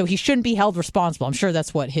 So he shouldn't be held responsible. I'm sure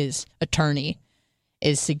that's what his attorney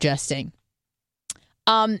is suggesting.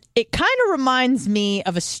 It kind of reminds me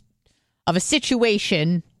of a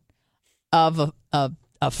situation of a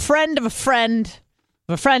friend of a friend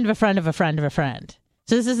of a friend of a friend of a friend of a friend.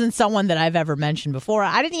 So this isn't someone that I've ever mentioned before.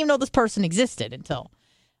 I didn't even know this person existed until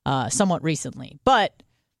somewhat recently. But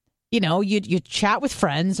you chat with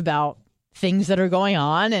friends about things that are going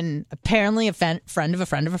on, and apparently a friend of a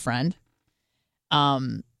friend of a friend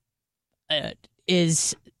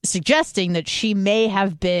is suggesting that she may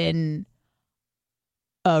have been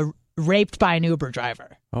raped by an Uber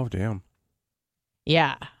driver. Oh, damn.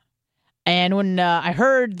 Yeah. And when I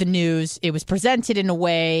heard the news, it was presented in a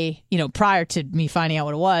way, prior to me finding out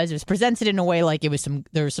what it was presented in a way like there was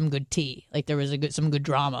some good tea, like there was some good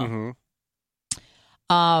drama.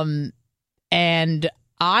 Mm-hmm. And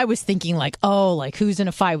I was thinking who's in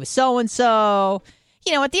a fight with so-and-so?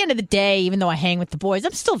 At the end of the day, even though I hang with the boys,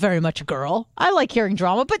 I'm still very much a girl. I like hearing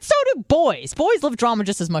drama, but so do boys. Boys love drama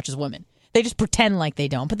just as much as women. They just pretend like they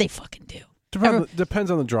don't, but they fucking do.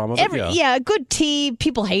 Depends on the drama. Good tea,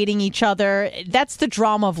 people hating each other. That's the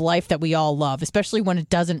drama of life that we all love, especially when it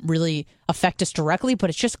doesn't really affect us directly,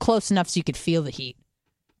 but it's just close enough so you could feel the heat,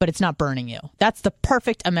 but it's not burning you. That's the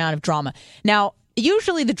perfect amount of drama. Now,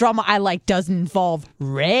 usually the drama I like doesn't involve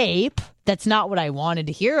rape. That's not what I wanted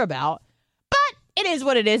to hear about. It is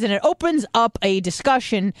what it is, and it opens up a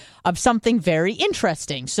discussion of something very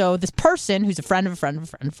interesting. So this person, who's a friend of a friend of a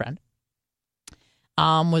friend of a friend,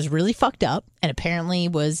 was really fucked up and apparently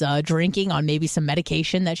was drinking on maybe some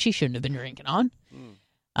medication that she shouldn't have been drinking on.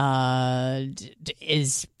 An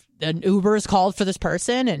Uber is called for this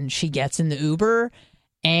person, and she gets in the Uber,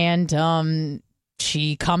 and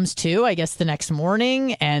she comes to, I guess, the next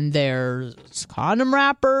morning, and there's condom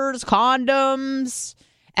wrappers, condoms,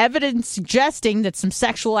 evidence suggesting that some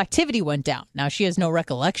sexual activity went down. Now, she has no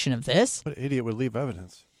recollection of this. What idiot would leave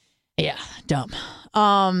evidence? Yeah, dumb.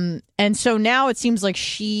 And so now it seems like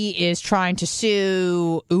she is trying to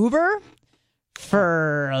sue Uber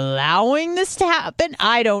for allowing this to happen.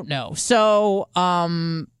 I don't know. So,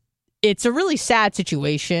 it's a really sad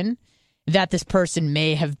situation that this person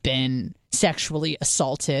may have been sexually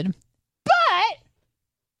assaulted.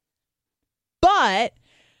 But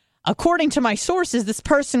according to my sources, this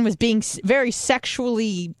person was being very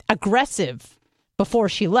sexually aggressive before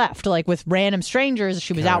she left, like with random strangers.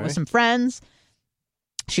 She was out with some friends.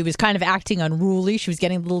 She was kind of acting unruly. She was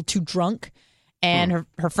getting a little too drunk. And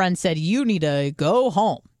her friend said, "You need to go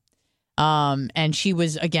home." And she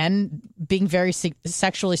was, again, being very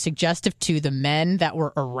sexually suggestive to the men that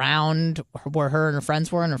were around where her and her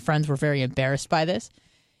friends were. And her friends were very embarrassed by this.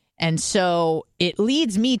 And so it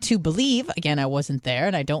leads me to believe, again, I wasn't there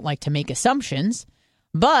and I don't like to make assumptions,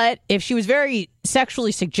 but if she was very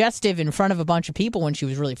sexually suggestive in front of a bunch of people when she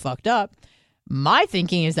was really fucked up, my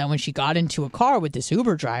thinking is that when she got into a car with this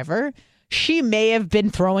Uber driver, she may have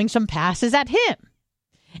been throwing some passes at him.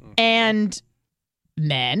 And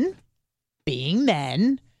men, being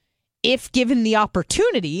men, if given the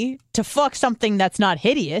opportunity to fuck something that's not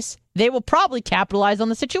hideous, they will probably capitalize on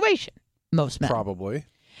the situation. Most men. Probably.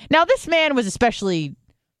 Now, this man was especially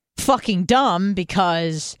fucking dumb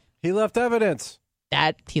because he left evidence.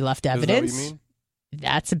 that he left Is that what evidence. you mean?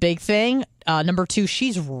 That's a big thing. Number 2,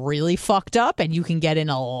 she's really fucked up and you can get in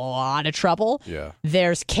a lot of trouble. Yeah.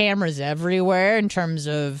 There's cameras everywhere in terms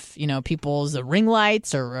of, people's ring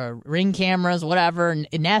lights or ring cameras, whatever.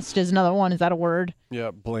 Nest is another one. Is that a word?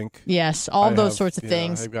 Yeah, Blink. Yes, all those sorts of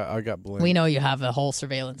things. I got Blink. We know you have a whole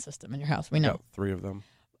surveillance system in your house. We know. Got 3 of them.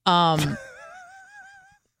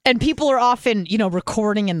 And people are often,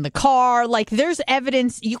 recording in the car. Like, there's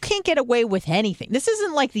evidence. You can't get away with anything. This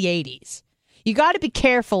isn't like the 80s. You got to be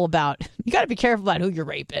careful about who you're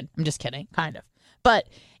raping. I'm just kidding, kind of. But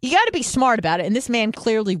you got to be smart about it. And this man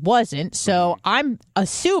clearly wasn't. So I'm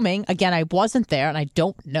assuming, again, I wasn't there and I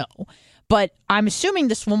don't know. But I'm assuming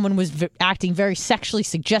this woman was acting very sexually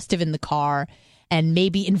suggestive in the car and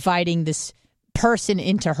maybe inviting this person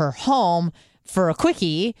into her home for a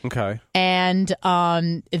quickie. Okay. And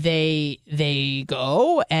they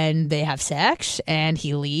go and they have sex and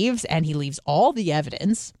he leaves all the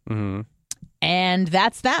evidence. Mm-hmm. And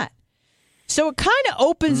that's that. So it kind of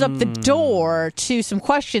opens up the door to some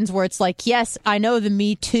questions where it's like, yes, I know the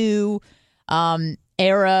Me Too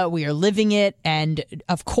era. We are living it. And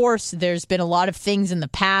of course, there's been a lot of things in the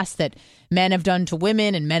past that men have done to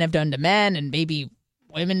women and men have done to men and maybe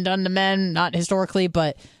women done to men, not historically,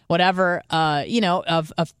 but whatever,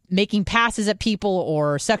 of making passes at people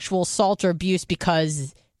or sexual assault or abuse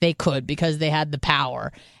because they had the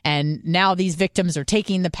power. And now these victims are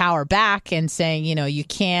taking the power back and saying, you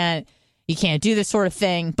can't do this sort of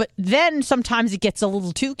thing. But then sometimes it gets a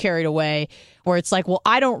little too carried away where it's like, well,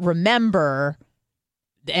 I don't remember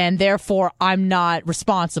and therefore I'm not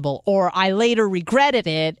responsible, or I later regretted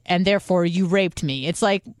it and therefore you raped me. It's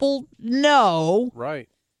like, well, no. Right.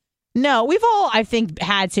 No, we've all, I think,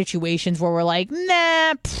 had situations where we're like,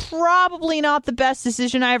 nah, probably not the best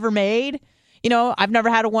decision I ever made. I've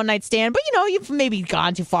never had a one-night stand, but, you've maybe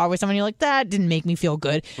gone too far with someone. You're like, that didn't make me feel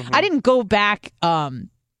good. Mm-hmm. I didn't go back and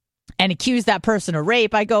accuse that person of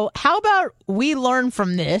rape. I go, how about we learn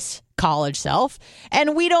from this college self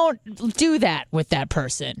and we don't do that with that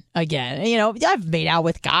person again? I've made out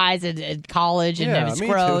with guys in college and it was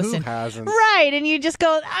gross. Who hasn't? Right. And you just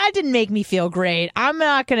go, that didn't make me feel great. I'm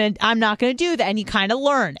not going to do that. And you kind of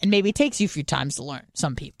learn. And maybe it takes you a few times to learn,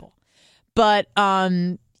 some people. But,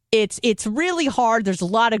 It's really hard. There's a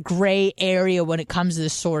lot of gray area when it comes to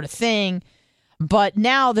this sort of thing. But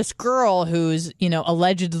now this girl who's,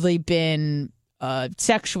 allegedly been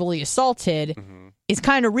sexually assaulted is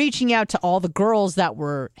kind of reaching out to all the girls that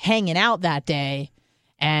were hanging out that day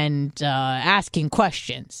and asking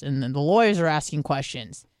questions. And then the lawyers are asking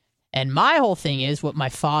questions. And my whole thing is what my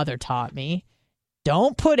father taught me.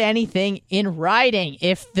 Don't put anything in writing.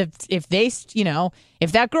 If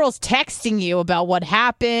that girl's texting you about what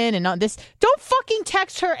happened and all this, don't fucking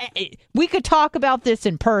text her. We could talk about this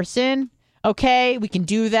in person. Okay, we can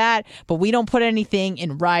do that, but we don't put anything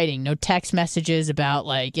in writing. No text messages about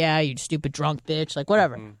like, yeah, you stupid drunk bitch, like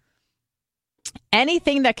whatever. Mm-hmm.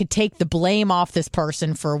 Anything that could take the blame off this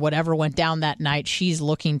person for whatever went down that night, she's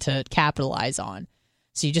looking to capitalize on.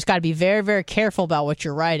 So you just got to be very, very careful about what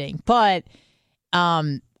you're writing. But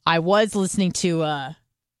I was listening to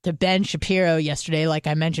Ben Shapiro yesterday, like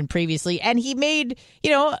I mentioned previously, and he made,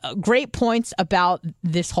 great points about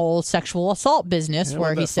this whole sexual assault business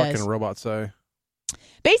where he says, fucking robot say?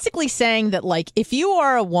 Basically saying that, like, if you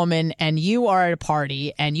are a woman and you are at a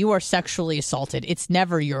party and you are sexually assaulted, it's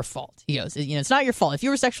never your fault. He goes, it's not your fault. If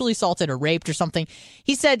you were sexually assaulted or raped or something,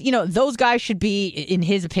 he said, those guys should be, in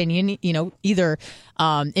his opinion, either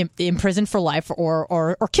in prison for life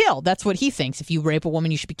or killed. That's what he thinks. If you rape a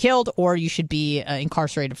woman, you should be killed or you should be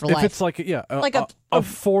incarcerated for life. If it's like, a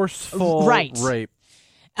forceful rape.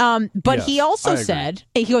 But yes, he also said,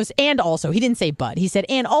 he goes, and also, he didn't say but, he said,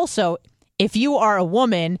 and also, if you are a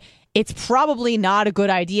woman, it's probably not a good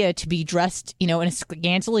idea to be dressed, in a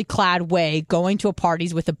scantily clad way going to a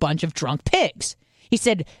parties with a bunch of drunk pigs. He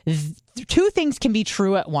said two things can be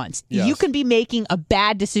true at once. Yes. You can be making a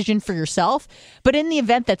bad decision for yourself, but in the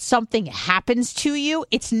event that something happens to you,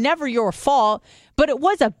 it's never your fault, but it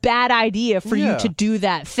was a bad idea for you to do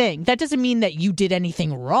that thing. That doesn't mean that you did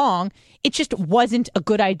anything wrong. It just wasn't a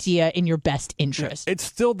good idea in your best interest. It's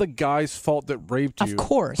still the guy's fault that raped you. Of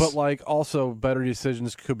course. But, also, better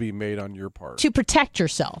decisions could be made on your part. To protect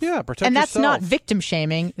yourself. Yeah, protect yourself. And that's not victim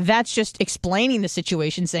shaming. That's just explaining the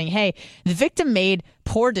situation, saying, hey, the victim made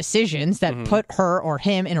poor decisions that put her or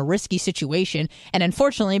him in a risky situation. And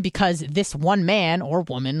unfortunately, because this one man or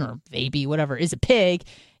woman or baby, whatever, is a pig,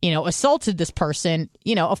 assaulted this person,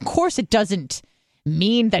 of course it doesn't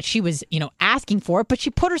mean that she was, asking for it, but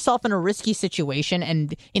she put herself in a risky situation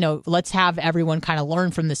and, let's have everyone kind of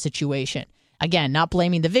learn from the situation. Again, not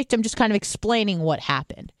blaming the victim, just kind of explaining what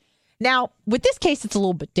happened. Now, with this case, it's a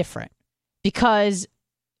little bit different because,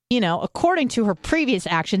 according to her previous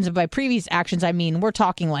actions, and by previous actions, I mean, we're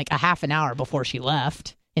talking like a half an hour before she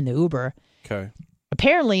left in the Uber. Okay.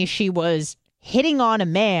 Apparently, she was hitting on a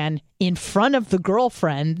man in front of the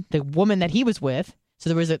girlfriend, the woman that he was with. So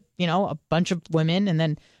there was a bunch of women and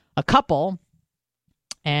then a couple.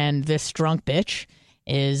 And this drunk bitch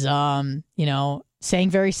is,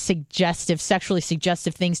 saying very sexually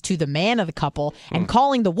suggestive things to the man of the couple and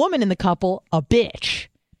calling the woman in the couple a bitch.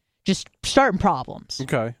 Just starting problems.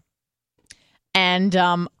 Okay. And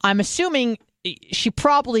I'm assuming she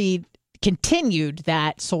probably continued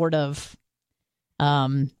that sort of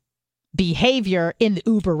behavior in the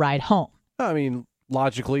Uber ride home. I mean,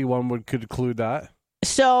 logically, one would conclude that.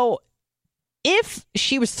 So if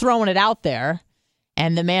she was throwing it out there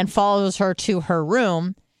and the man follows her to her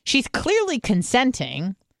room, she's clearly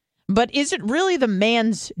consenting, but is it really the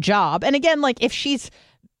man's job? And again, like if she's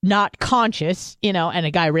not conscious, and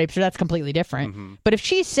a guy rapes her, that's completely different. Mm-hmm. But if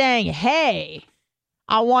she's saying, hey,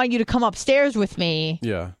 I want you to come upstairs with me.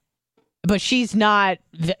 Yeah. But she's not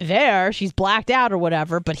there. She's blacked out or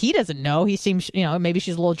whatever. But he doesn't know. He seems, maybe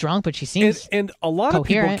she's a little drunk, but she seems and a lot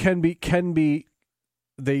coherent. of people can be.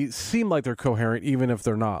 They seem like they're coherent, even if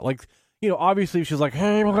they're not. Like, obviously, if she's like,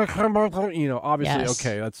 hey, obviously, yes.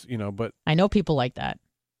 Okay, that's but I know people like that,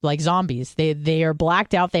 like zombies. They are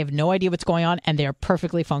blacked out. They have no idea what's going on, and they are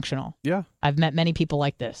perfectly functional. Yeah, I've met many people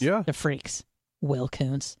like this. Yeah, the freaks. Will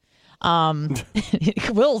Koontz.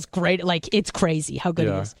 Will's great. Like it's crazy how good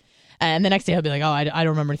he is. And the next day he'll be like, oh, I don't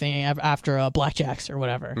remember anything after blackjacks or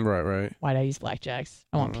whatever. Right. Why'd I use blackjacks?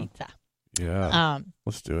 I want pizza. Yeah.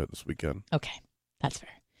 Let's do it this weekend. Okay, that's fair.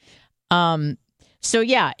 So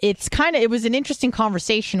yeah, it was an interesting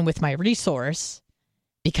conversation with my resource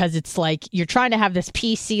because it's like you're trying to have this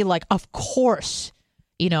PC, like, of course,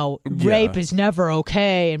 rape is never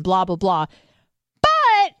okay and blah, blah, blah.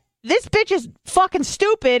 But this bitch is fucking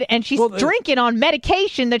stupid and she's drinking on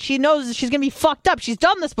medication that she knows she's going to be fucked up. She's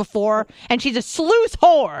done this before and she's a sleuth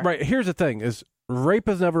whore. Right. Here's the thing is rape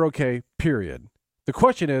is never okay, period. The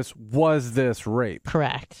question is, was this rape?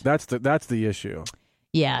 Correct. That's the issue.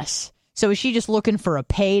 Yes. So is she just looking for a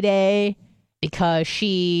payday because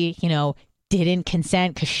she, didn't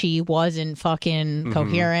consent because she wasn't fucking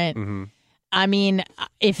coherent? Mm-hmm. I mean,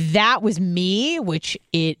 if that was me, which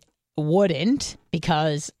it wouldn't,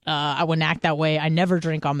 because I wouldn't act that way. I never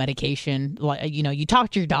drink on medication. Like, you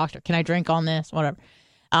talk to your doctor. Can I drink on this? Whatever.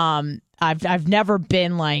 I've never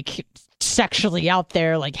been like sexually out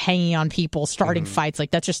there, like hanging on people, starting fights.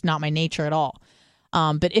 Like that's just not my nature at all.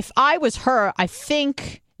 But if I was her, I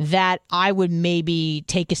think that I would maybe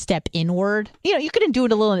take a step inward. You could do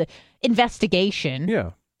it a little investigation.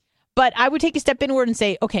 Yeah. But I would take a step inward and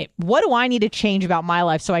say, okay, what do I need to change about my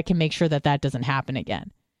life so I can make sure that doesn't happen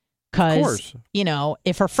again? Because,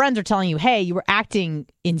 if her friends are telling you, hey, you were acting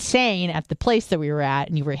insane at the place that we were at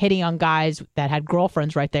and you were hitting on guys that had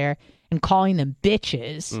girlfriends right there and calling them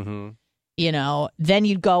bitches, then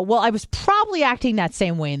you'd go, well, I was probably acting that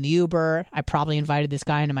same way in the Uber. I probably invited this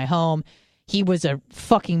guy into my home. He was a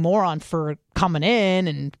fucking moron for coming in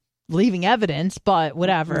and leaving evidence, but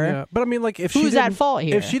whatever. Yeah, but I mean, like, if who's at fault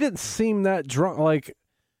here? If she didn't seem that drunk, like,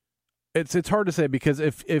 it's hard to say because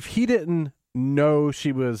if he didn't know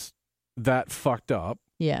she was that fucked up,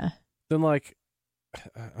 then like,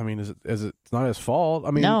 I mean, is it not his fault?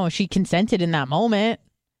 I mean, no, she consented in that moment.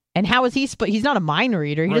 And how is he? He's not a mind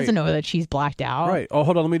reader. He doesn't know that she's blacked out. Right. Oh,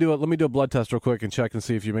 hold on. Let me do a blood test real quick and check and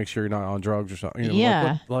see if you make sure you're not on drugs or something.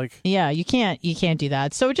 Yeah. Yeah. You can't do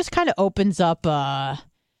that. So it just kind of opens up a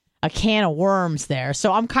can of worms there.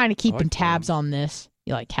 So I'm kind of keeping tabs on this.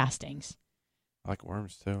 You like castings? I like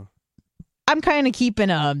worms too. I'm kind of keeping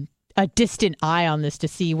a distant eye on this to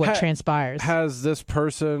see what transpires. Has this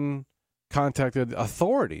person contacted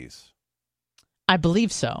authorities? I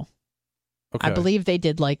believe so. Okay. I believe they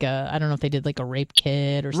did I don't know if they did like a rape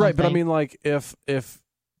kit or something. Right, but I mean, like, if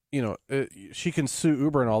she can sue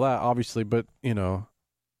Uber and all that, obviously, but, it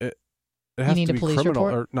has to be criminal.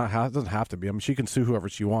 Report? Or not, it doesn't have to be. I mean, she can sue whoever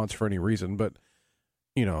she wants for any reason, but,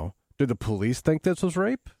 did the police think this was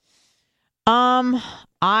rape?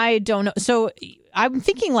 I don't know. So I'm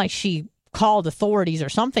thinking like she called authorities or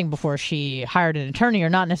something before she hired an attorney, or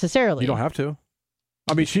not necessarily. You don't have to.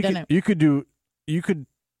 I mean, you could do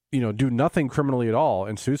nothing criminally at all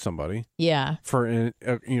and sue somebody. Yeah. For an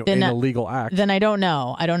illegal act. Then I don't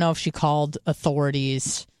know. I don't know if she called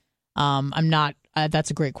authorities. I'm not.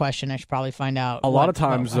 That's a great question. I should probably find out. A lot of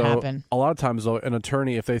times, though, an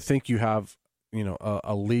attorney, if they think you have,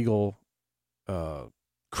 a legal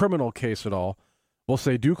criminal case at all, we'll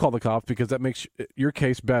say do call the cops because that makes your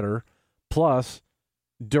case better. Plus,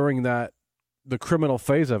 during the criminal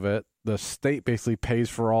phase of it, the state basically pays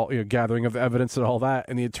for all gathering of evidence and all that,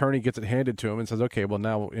 and the attorney gets it handed to him and says, "Okay, well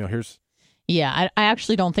now here's." Yeah, I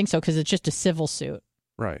actually don't think so because it's just a civil suit.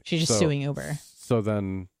 Right. She's just suing Uber. So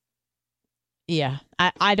then. Yeah,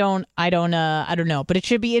 I don't know, but it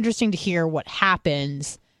should be interesting to hear what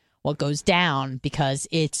happens, what goes down, because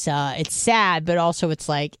it's sad, but also it's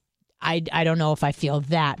like I don't know if I feel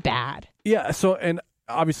that bad. Yeah. So and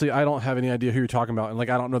obviously I don't have any idea who you're talking about, and like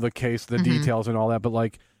I don't know the case, the details, and all that, but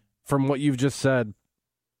like from what you've just said,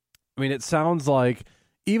 I mean, it sounds like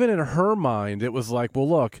even in her mind, it was like, well,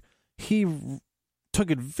 look, he took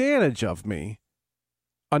advantage of me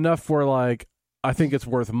enough where like. I think it's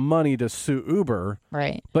worth money to sue Uber,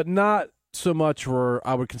 right? But not so much where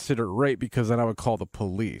I would consider it rape because then I would call the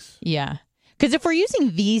police. Yeah, because if we're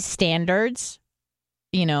using these standards,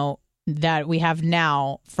 that we have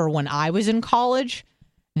now for when I was in college,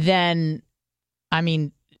 then, I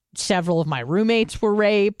mean, several of my roommates were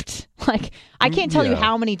raped. Like, I can't tell you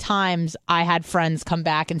how many times I had friends come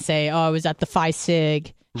back and say, "Oh, I was at the Phi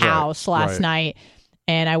Sig house last night,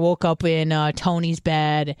 and I woke up in Tony's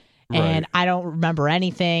bed." And I don't remember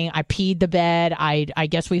anything. I peed the bed. I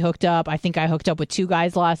guess we hooked up. I think I hooked up with 2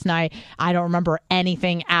 guys last night. I don't remember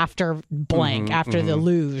anything after blank, after the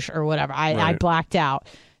luge or whatever. I blacked out.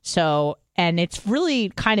 So, and it's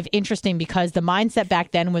really kind of interesting because the mindset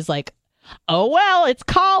back then was like, oh, well, it's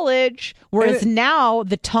college. Whereas now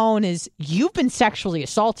the tone is you've been sexually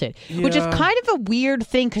assaulted, which is kind of a weird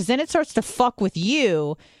thing because then it starts to fuck with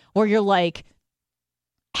you where you're like,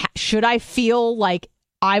 should I feel like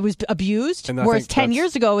I was abused? Whereas 10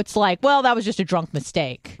 years ago, it's like, well, that was just a drunk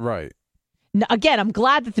mistake. Right. Now, again, I'm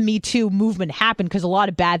glad that the Me Too movement happened because a lot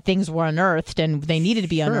of bad things were unearthed and they needed to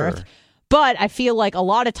be unearthed. But I feel like a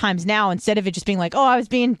lot of times now, instead of it just being like, oh, I was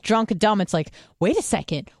being drunk and dumb, it's like, wait a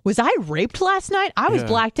second, was I raped last night? I was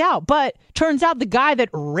blacked out. But turns out the guy that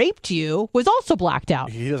raped you was also blacked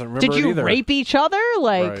out. He doesn't remember Did you either. rape each other?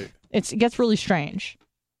 Like, it gets really strange.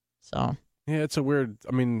 So. Yeah, it's a weird,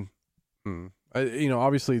 I mean,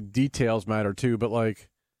 obviously details matter too, but like,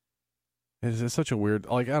 it's such a weird,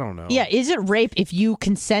 like, I don't know. Yeah, is it rape if you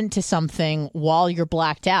consent to something while you're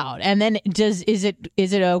blacked out? And then is it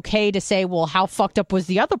okay to say, well, how fucked up was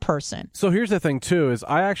the other person? So here's the thing too, is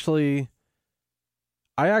I actually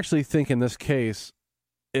think in this case,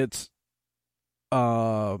 it's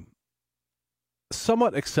somewhat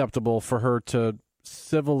acceptable for her to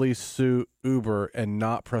civilly sue Uber and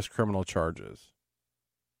not press criminal charges.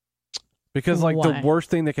 Because like the worst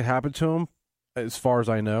thing that could happen to him, as far as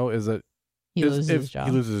I know, is that he loses his job.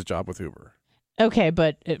 He loses his job with Uber. Okay,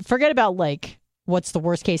 but forget about like what's the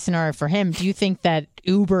worst case scenario for him. Do you think that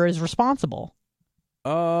Uber is responsible?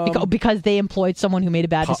 Because they employed someone who made a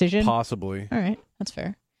bad decision? Possibly. All right, that's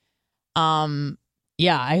fair.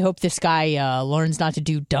 Yeah, I hope this guy learns not to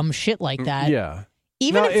do dumb shit like that. Yeah.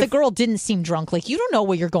 Even if the girl didn't seem drunk, like, you don't know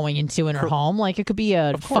what you're going into in her home. Like, it could be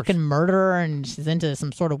a fucking murderer and she's into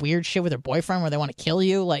some sort of weird shit with her boyfriend where they want to kill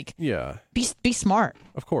you. Like, be smart.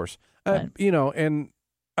 Of course. And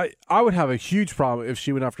I would have a huge problem if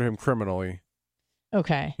she went after him criminally.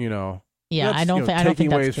 Okay. Yeah, I don't think that's the case.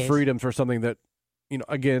 Taking away his freedom for something that,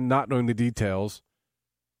 again, not knowing the details,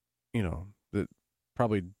 that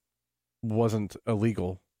probably wasn't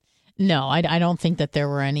illegal. No, I don't think that there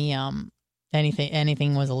were any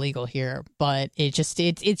anything was illegal here, but it's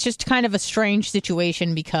just kind of a strange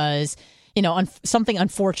situation because something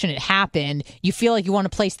unfortunate happened. You feel like you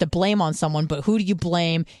want to place the blame on someone, but who do you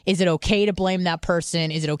blame? Is it okay to blame that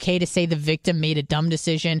person? Is it okay to say the victim made a dumb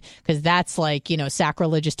decision? Because that's like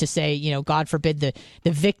sacrilegious to say God forbid the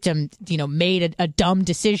victim made a dumb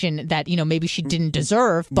decision that maybe she didn't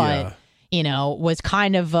deserve, but was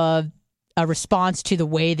kind of a response to the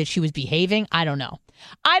way that she was behaving. I don't know.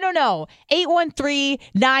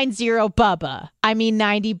 813-90-BUBBA. I mean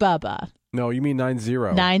 90 Bubba. No, you mean 90.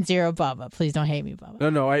 90 Bubba. Please don't hate me,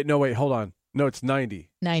 Bubba. No, wait, hold on. No, it's 90.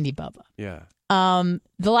 90 Bubba. Yeah.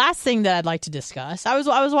 The last thing that I'd like to discuss, I was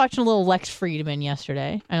watching a little Lex Friedman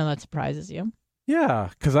yesterday. I know that surprises you. Yeah,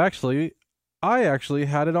 because I actually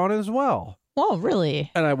had it on as well. Whoa, really?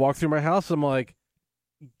 And I walked through my house and I'm like,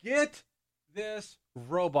 get this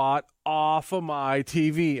robot off of my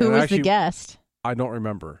TV. Who was the guest? I don't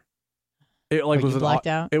remember. It was blacked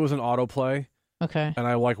out? It was an autoplay. Okay. And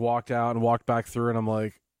I walked out and walked back through and I'm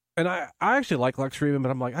like, and I actually like Lex Friedman, but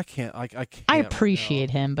I'm like, I can't. I appreciate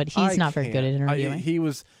him, but he's not very good at interviewing.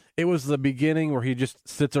 It was the beginning where he just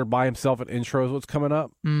sits there by himself and intros what's coming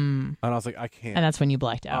up. And I was like, I can't. And that's when you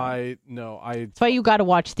blacked out. That's why you got to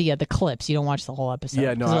watch the clips. You don't watch the whole episode.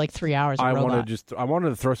 Yeah, no. They're like 3 hours. I wanted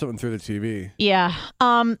to throw something through the TV. Yeah.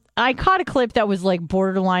 I caught a clip that was like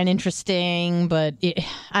borderline interesting, but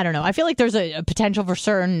I don't know. I feel like there's a potential for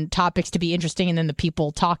certain topics to be interesting, and then the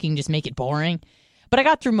people talking just make it boring. But I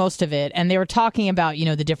got through most of it, and they were talking about,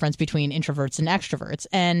 the difference between introverts and extroverts.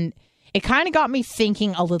 And it kind of got me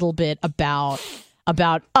thinking a little bit about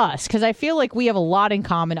us, because I feel like we have a lot in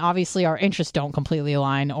common. Obviously, our interests don't completely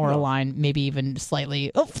align or align maybe even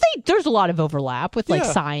slightly. There's a lot of overlap with like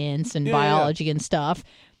science and biology and stuff.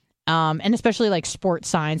 And especially like sports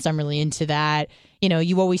science. I'm really into that.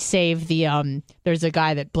 You always save the there's a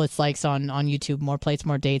guy that Blitz likes on YouTube, More Plates,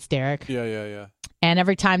 More Dates, Derek. Yeah. And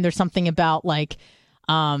every time there's something about like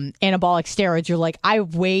anabolic steroids, you're like, I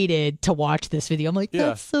waited to watch this video. I'm like,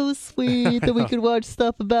 that's so sweet that we could watch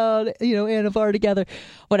stuff about Anavar together,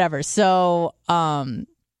 whatever. So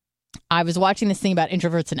I was watching this thing about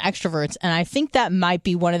introverts and extroverts, and I think that might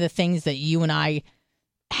be one of the things that you and I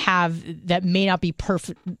have that may not be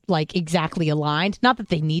perfect, like exactly aligned. Not that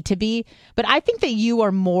they need to be, but I think that you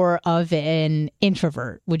are more of an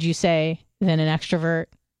introvert, would you say, than an extrovert?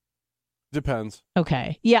 Depends.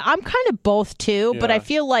 Okay. Yeah, I'm kind of both too, but I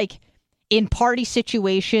feel like in party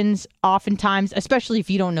situations, oftentimes, especially if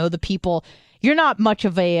you don't know the people, you're not much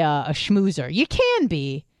of a schmoozer. You can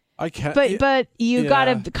be. I can, but you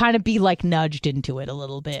gotta kind of be like nudged into it a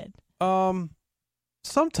little bit.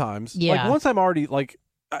 Sometimes. Yeah. Like once I'm already like,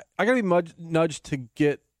 I gotta be nudged to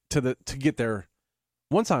get there.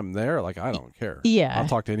 Once I'm there, like, I don't care. Yeah. I'll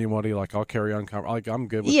talk to anybody. Like, I'll carry on. Like, I'm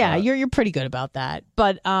good with that. Yeah, you're pretty good about that.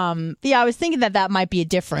 But, I was thinking that might be a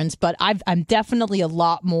difference. But I'm definitely a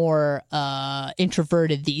lot more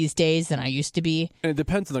introverted these days than I used to be. And it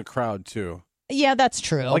depends on the crowd, too. Yeah, that's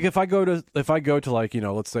true. Like, if I go to like,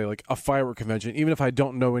 let's say like a firework convention, even if I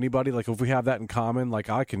don't know anybody, like if we have that in common, like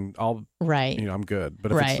I'll right. I'm good.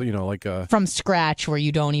 But if it's like from scratch where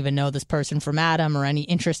you don't even know this person from Adam or any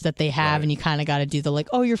interest that they have, and you kind of got to do the like,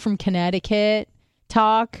 oh, you're from Connecticut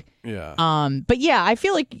talk. Yeah. But yeah, I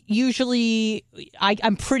feel like usually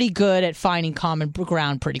I'm pretty good at finding common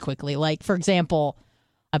ground pretty quickly. Like, for example,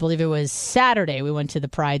 I believe it was Saturday we went to the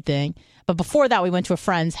Pride thing. But before that, we went to a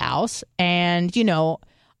friend's house, and,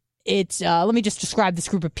 it's, let me just describe this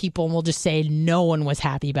group of people, and we'll just say no one was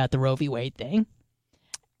happy about the Roe v. Wade thing.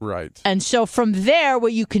 Right. And so from there,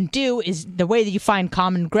 what you can do is the way that you find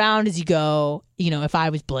common ground is you go, if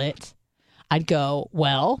I was Blitz, I'd go,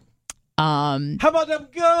 well, how about them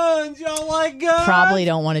guns? Y'all like guns? Probably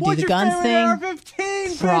don't want to do the guns thing.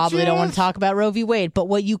 AR-15, probably bitches? Don't want to talk about Roe v. Wade. But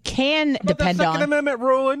what you can depend the on, Second Amendment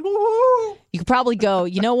ruling. Woo-hoo! You could probably go,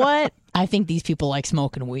 you know what? I think these people like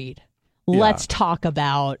smoking weed. Let's talk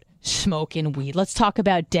about smoking weed. Let's talk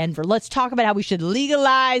about Denver. Let's talk about how we should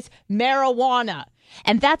legalize marijuana.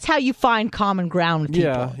 And that's how you find common ground with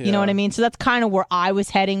people. Yeah. You know what I mean? So that's kind of where I was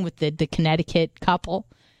heading with the Connecticut couple.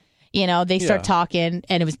 They start talking,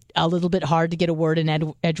 and it was a little bit hard to get a word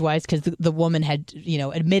in edgewise because the woman had,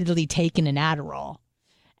 admittedly taken an Adderall.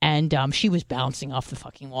 And she was bouncing off the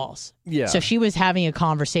fucking walls. Yeah. So she was having a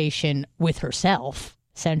conversation with herself,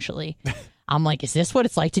 essentially. I'm like, is this what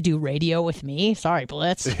it's like to do radio with me? Sorry,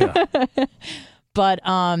 Blitz. Yeah. But,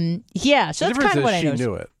 so that's kind of what I know. She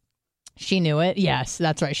knew it. She knew it. Yes,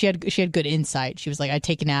 that's right. She had good insight. She was like, I'd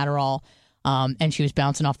taken Adderall. And she was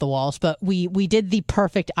bouncing off the walls. But we did the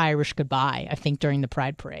perfect Irish goodbye, I think, during the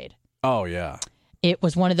Pride Parade. Oh, yeah. It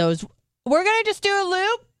was one of those, we're going to just do a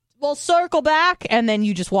loop. We'll circle back. And then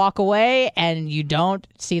you just walk away and you don't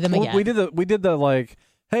see them again. We did the like,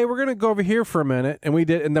 hey, we're going to go over here for a minute. And we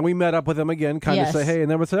did. And then we met up with them again, kind of say, hey.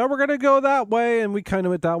 And then we said, oh, we're going to go that way. And we kind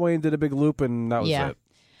of went that way and did a big loop. And that was it.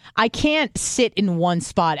 I can't sit in one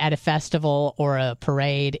spot at a festival or a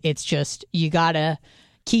parade. It's just, you got to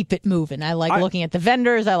keep it moving. I like looking at the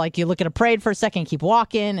vendors. I like you look at a parade for a second, keep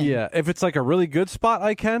walking. And yeah, if it's like a really good spot,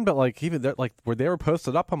 I can. But like even there, like where they were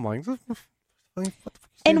posted up, I'm like, what the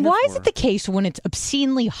and why is it the case when it's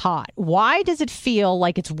obscenely hot? Why does it feel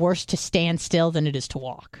like it's worse to stand still than it is to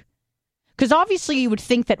walk? Because obviously you would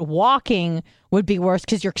think that walking would be worse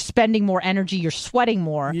because you're expending more energy, you're sweating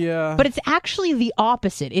more. Yeah, but it's actually the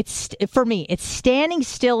opposite. For me, it's standing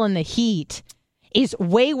still in the heat is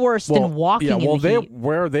way worse than walking in the heat.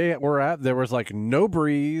 Where they were at, there was like no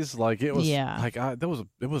breeze. Like it was like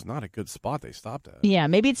it was not a good spot they stopped at. Yeah,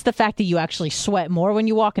 maybe it's the fact that you actually sweat more when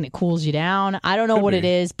you walk and it cools you down. I don't know what it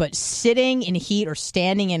is, but sitting in heat or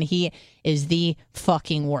standing in heat is the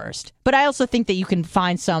fucking worst. But I also think that you can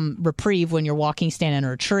find some reprieve when you're walking, standing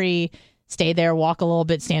under a tree, stay there, walk a little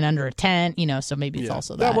bit, stand under a tent, so maybe it's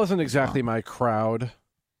also that. That wasn't exactly my crowd.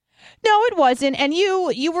 No, it wasn't. And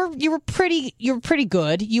you were pretty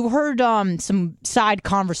good. You heard some side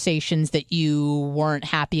conversations that you weren't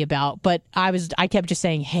happy about, but I kept just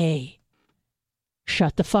saying, "Hey,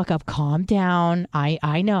 shut the fuck up, calm down.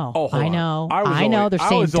 I know. Oh, I know. I know they're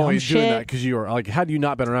saying dumb doing shit." that because you were like, had you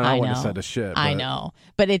not been around, I wouldn't have said a shit. I know.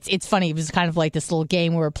 But it's funny. It was kind of like this little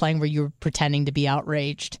game we were playing where you were pretending to be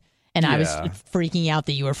outraged, and I was freaking out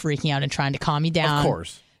that you were freaking out and trying to calm me down. Of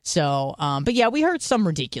course. So, but yeah, we heard some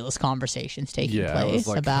ridiculous conversations taking place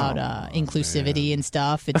about inclusivity and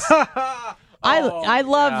stuff. It's I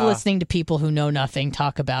love listening to people who know nothing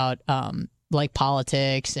talk about like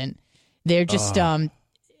politics, and they're just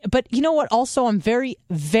but you know what? Also, I'm very,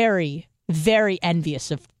 very, very envious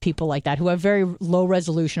of people like that who have very low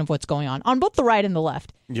resolution of what's going on both the right and the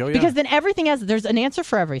left. Because then everything there's an answer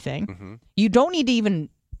for everything. Mm-hmm. You don't need to even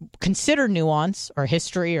consider nuance or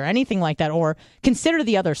history or anything like that, or consider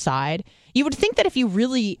the other side. You would think that if you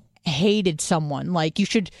really hated someone, like, you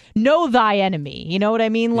should know thy enemy. You know what I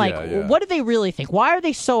mean? Like, what do they really think? Why are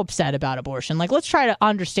they so upset about abortion? Like, let's try to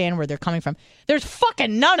understand where they're coming from. There's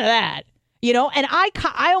fucking none of that, and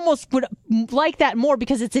I almost would like that more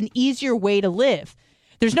because it's an easier way to live.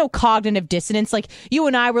 There's no cognitive dissonance. Like, you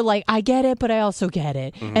and I were like, I get it, but I also get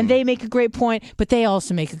it. Mm-hmm. And they make a great point, but they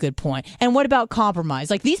also make a good point. And what about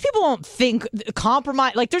compromise? Like, these people don't think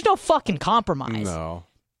compromise. Like, there's no fucking compromise. No.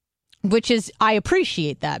 Which is, I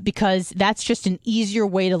appreciate that, because that's just an easier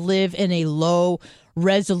way to live in a low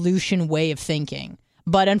resolution way of thinking.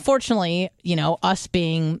 But unfortunately, us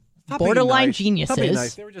being borderline geniuses. That'd be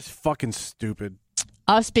nice. They were just fucking stupid.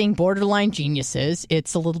 Us being borderline geniuses,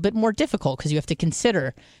 it's a little bit more difficult because you have to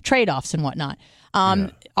consider trade-offs and whatnot.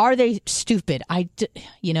 Are they stupid? That's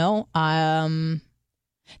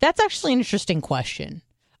actually an interesting question.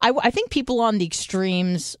 I think people on the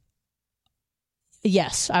extremes,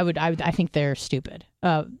 yes, I think they're stupid.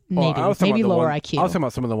 Maybe lower IQ. I was talking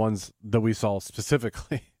about some of the ones that we saw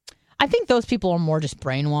specifically. I think those people are more just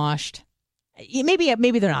brainwashed.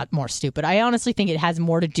 Maybe they're not more stupid. I honestly think it has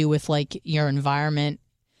more to do with, like, your environment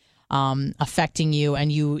affecting you,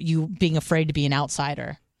 and you being afraid to be an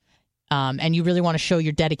outsider. And you really want to show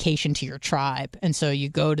your dedication to your tribe. And so you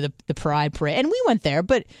go to the Pride Parade. And we went there,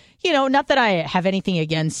 but, not that I have anything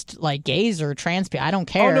against, like, gays or trans people. I don't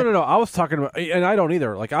care. Oh, no. I was talking about, and I don't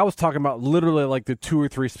either. Like, I was talking about literally, like, the 2 or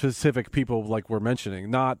 3 specific people, like, we're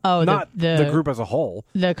mentioning, not the group as a whole.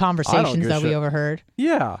 The conversations that we overheard.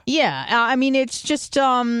 Yeah. Yeah. I mean, it's just,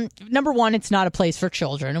 number one, it's not a place for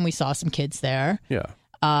children. And we saw some kids there. Yeah.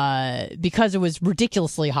 Because it was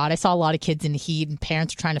ridiculously hot. I saw a lot of kids in the heat, and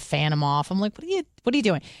parents are trying to fan them off. I'm like, what are you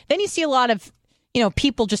doing? Then you see a lot of,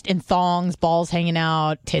 people just in thongs, balls hanging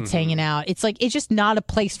out, tits hanging out. It's like, it's just not a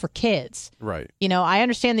place for kids. Right. I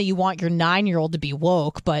understand that you want your 9-year-old to be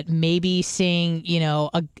woke, but maybe seeing,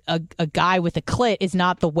 a guy with a clit is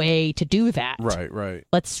not the way to do that. Right.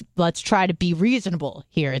 Let's try to be reasonable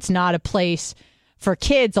here. It's not a place for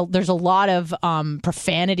kids. There's a lot of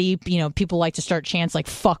profanity. People like to start chants like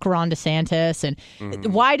 "fuck Ron DeSantis,"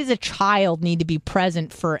 and why does a child need to be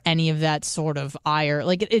present for any of that sort of ire?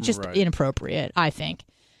 Like, it's just inappropriate, I think.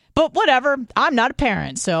 But whatever. I'm not a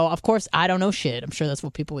parent, so of course I don't know shit. I'm sure that's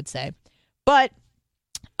what people would say. But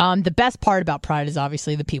the best part about Pride is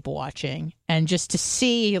obviously the people watching, and just to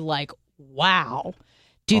see, like, wow.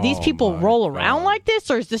 Do these people roll around like this,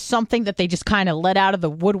 or is this something that they just kind of let out of the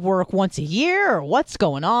woodwork once a year, or what's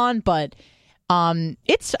going on? But I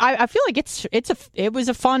feel like it was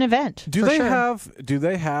a fun event. Do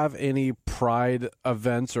they have any Pride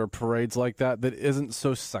events or parades like that isn't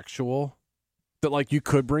so sexual that, like, you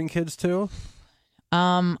could bring kids to?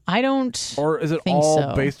 I don't. Or is it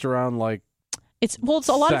all based around, like, it's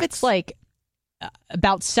a lot of it's like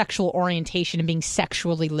about sexual orientation and being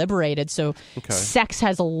sexually liberated. So sex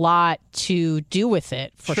has a lot to do with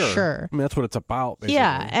it, for sure. I mean, that's what it's about, basically.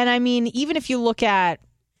 Yeah, and I mean, even if you look at,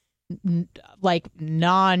 like,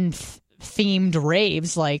 non-themed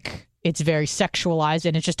raves, like, it's very sexualized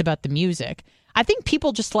and it's just about the music. I think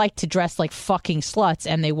people just like to dress like fucking sluts,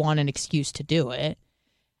 and they want an excuse to do it.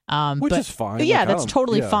 Which is fine. Yeah, that's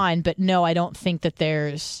totally fine. But no, I don't think that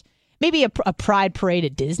there's maybe a Pride parade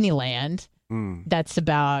at Disneyland. That's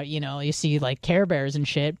about, you see, like, Care Bears and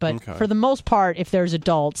shit. But for the most part, if there's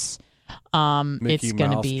adults, it's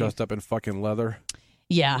going to be dressed up in fucking leather.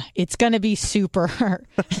 Yeah, it's going to be super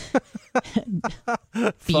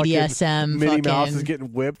BDSM. Minnie Mouse is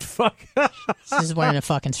getting whipped. Fuck. She's just wearing a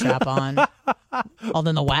fucking strap on. All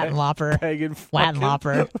in the Latin Lopper. Latin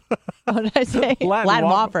Lopper. What did I say? Latin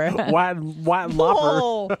Lopper. Latin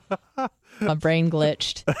Lopper. My brain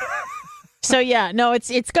glitched. So yeah, no, it's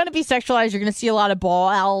going to be sexualized. You're going to see a lot of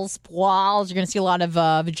balls. You're going to see a lot of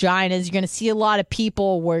vaginas. You're going to see a lot of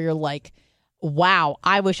people where you're like, wow,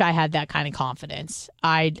 I wish I had that kind of confidence.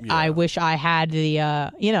 I wish I had the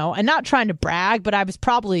and not trying to brag, but I was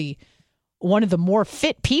probably one of the more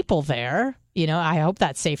fit people there. I hope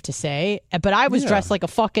that's safe to say. But I was dressed like a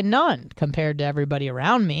fucking nun compared to everybody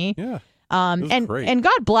around me. Yeah. And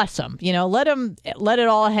God bless them. Let it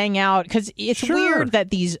all hang out, because it's weird that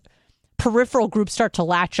these peripheral groups start to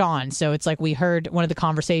latch on. So it's like we heard one of the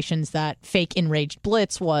conversations that fake Enraged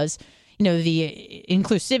Blitz was, the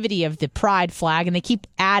inclusivity of the pride flag, and they keep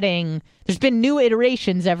adding. There's been new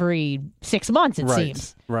iterations every 6 months, it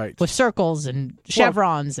seems, right, with circles and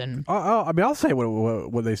chevrons and. I'll say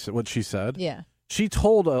what she said. Yeah, she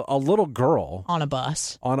told a little girl on a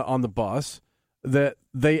bus on the bus that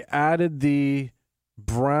they added the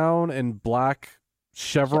brown and black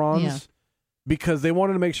chevrons. Because they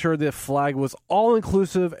wanted to make sure the flag was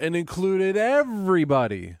all-inclusive and included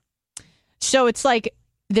everybody. So it's like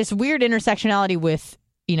this weird intersectionality with,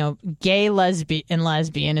 gay,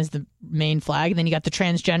 lesbian is the main flag. And then you got the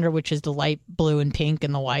transgender, which is the light blue and pink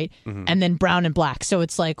and the white. Mm-hmm. And then brown and black. So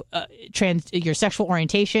it's like your sexual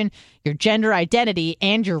orientation, your gender identity,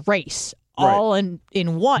 and your race all in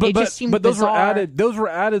one. It just seemed bizarre. Those were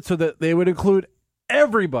added so that they would include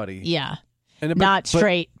everybody. Yeah. Not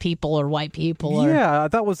straight people or white people. Yeah,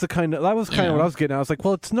 that was kind of what I was getting at. I was like,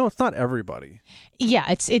 well, it's not everybody. Yeah,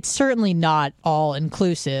 it's certainly not all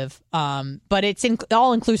inclusive, but it's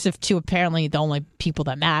all inclusive to apparently the only people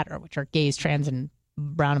that matter, which are gays, trans, and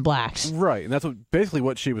brown and blacks. Right, and that's basically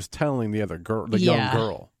what she was telling the other girl, young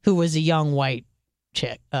girl, who was a young white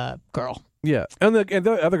girl. Yeah, and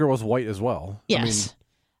the other girl was white as well. Yes.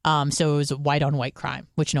 So it was a white on white crime,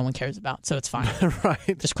 which no one cares about. So it's fine.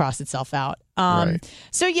 Right. Just cross itself out. Right.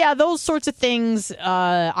 So yeah, those sorts of things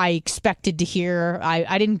I expected to hear.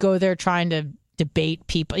 I didn't go there trying to debate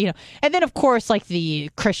people, And then of course, like the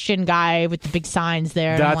Christian guy with the big signs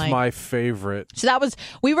there. That's my favorite. So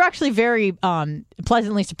we were actually very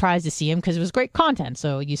pleasantly surprised to see him because it was great content.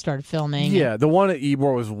 So you started filming. Yeah, the one at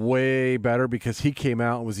Ybor was way better because he came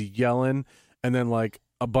out and was yelling, and then like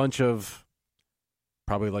a bunch of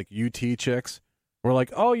probably like UT chicks were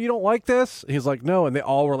like, "Oh, you don't like this?" He's like, "No," and they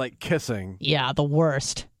all were like kissing. Yeah, the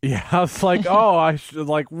worst. Yeah, I was like, "Oh, I should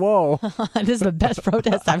like, whoa." This is the best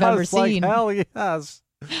protest I've ever seen. Like, hell yes.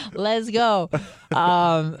 Let's go.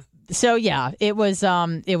 So yeah, it was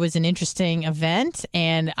an interesting event,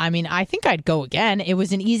 and I mean, I think I'd go again. It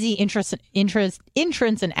was an easy entrance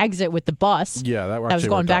and exit with the bus. Yeah, that was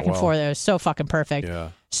going back and forth. It was so fucking perfect. Yeah.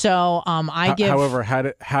 So However, had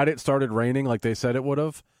it started raining like they said it would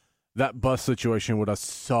have, that bus situation would have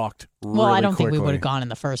sucked really Well, I don't quickly. think we would have gone in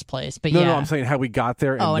the first place. But No, I'm saying how we got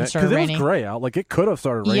there. And it started raining. Because it was gray out. Like, it could have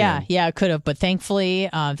started raining. Yeah, it could have. But thankfully,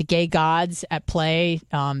 the gay gods at play,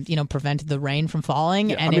 prevented the rain from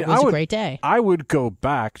falling. And it was a great day. I would go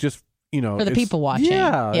back just, for the people watching.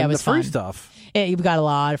 Yeah, it was the free fun. stuff. You've got a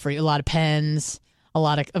lot of pens, a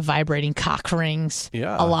lot of vibrating cock rings,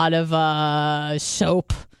 yeah, a lot of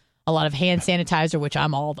soap, a lot of hand sanitizer, which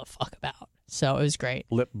I'm all the fuck about. So it was great.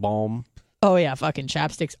 Lip balm. Oh, yeah, fucking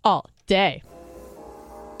chapsticks all day.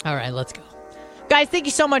 All right, let's go. Guys, thank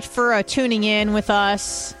you so much for tuning in with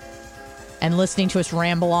us and listening to us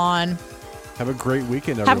ramble on. Have a great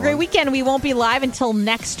weekend, everyone. Have a great weekend. We won't be live until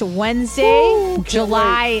next Wednesday,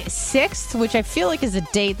 July 6th, which I feel like is a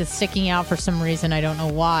date that's sticking out for some reason. I don't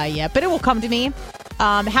know why yet, but it will come to me.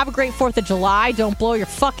 Have a great 4th of July. Don't blow your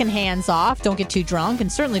fucking hands off. Don't get too drunk,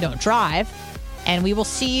 and certainly don't drive. And we will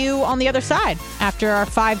see you on the other side after our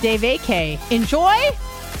 5-day vacay. Enjoy,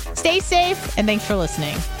 stay safe, and thanks for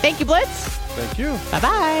listening. Thank you, Blitz. Thank you.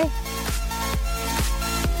 Bye-bye.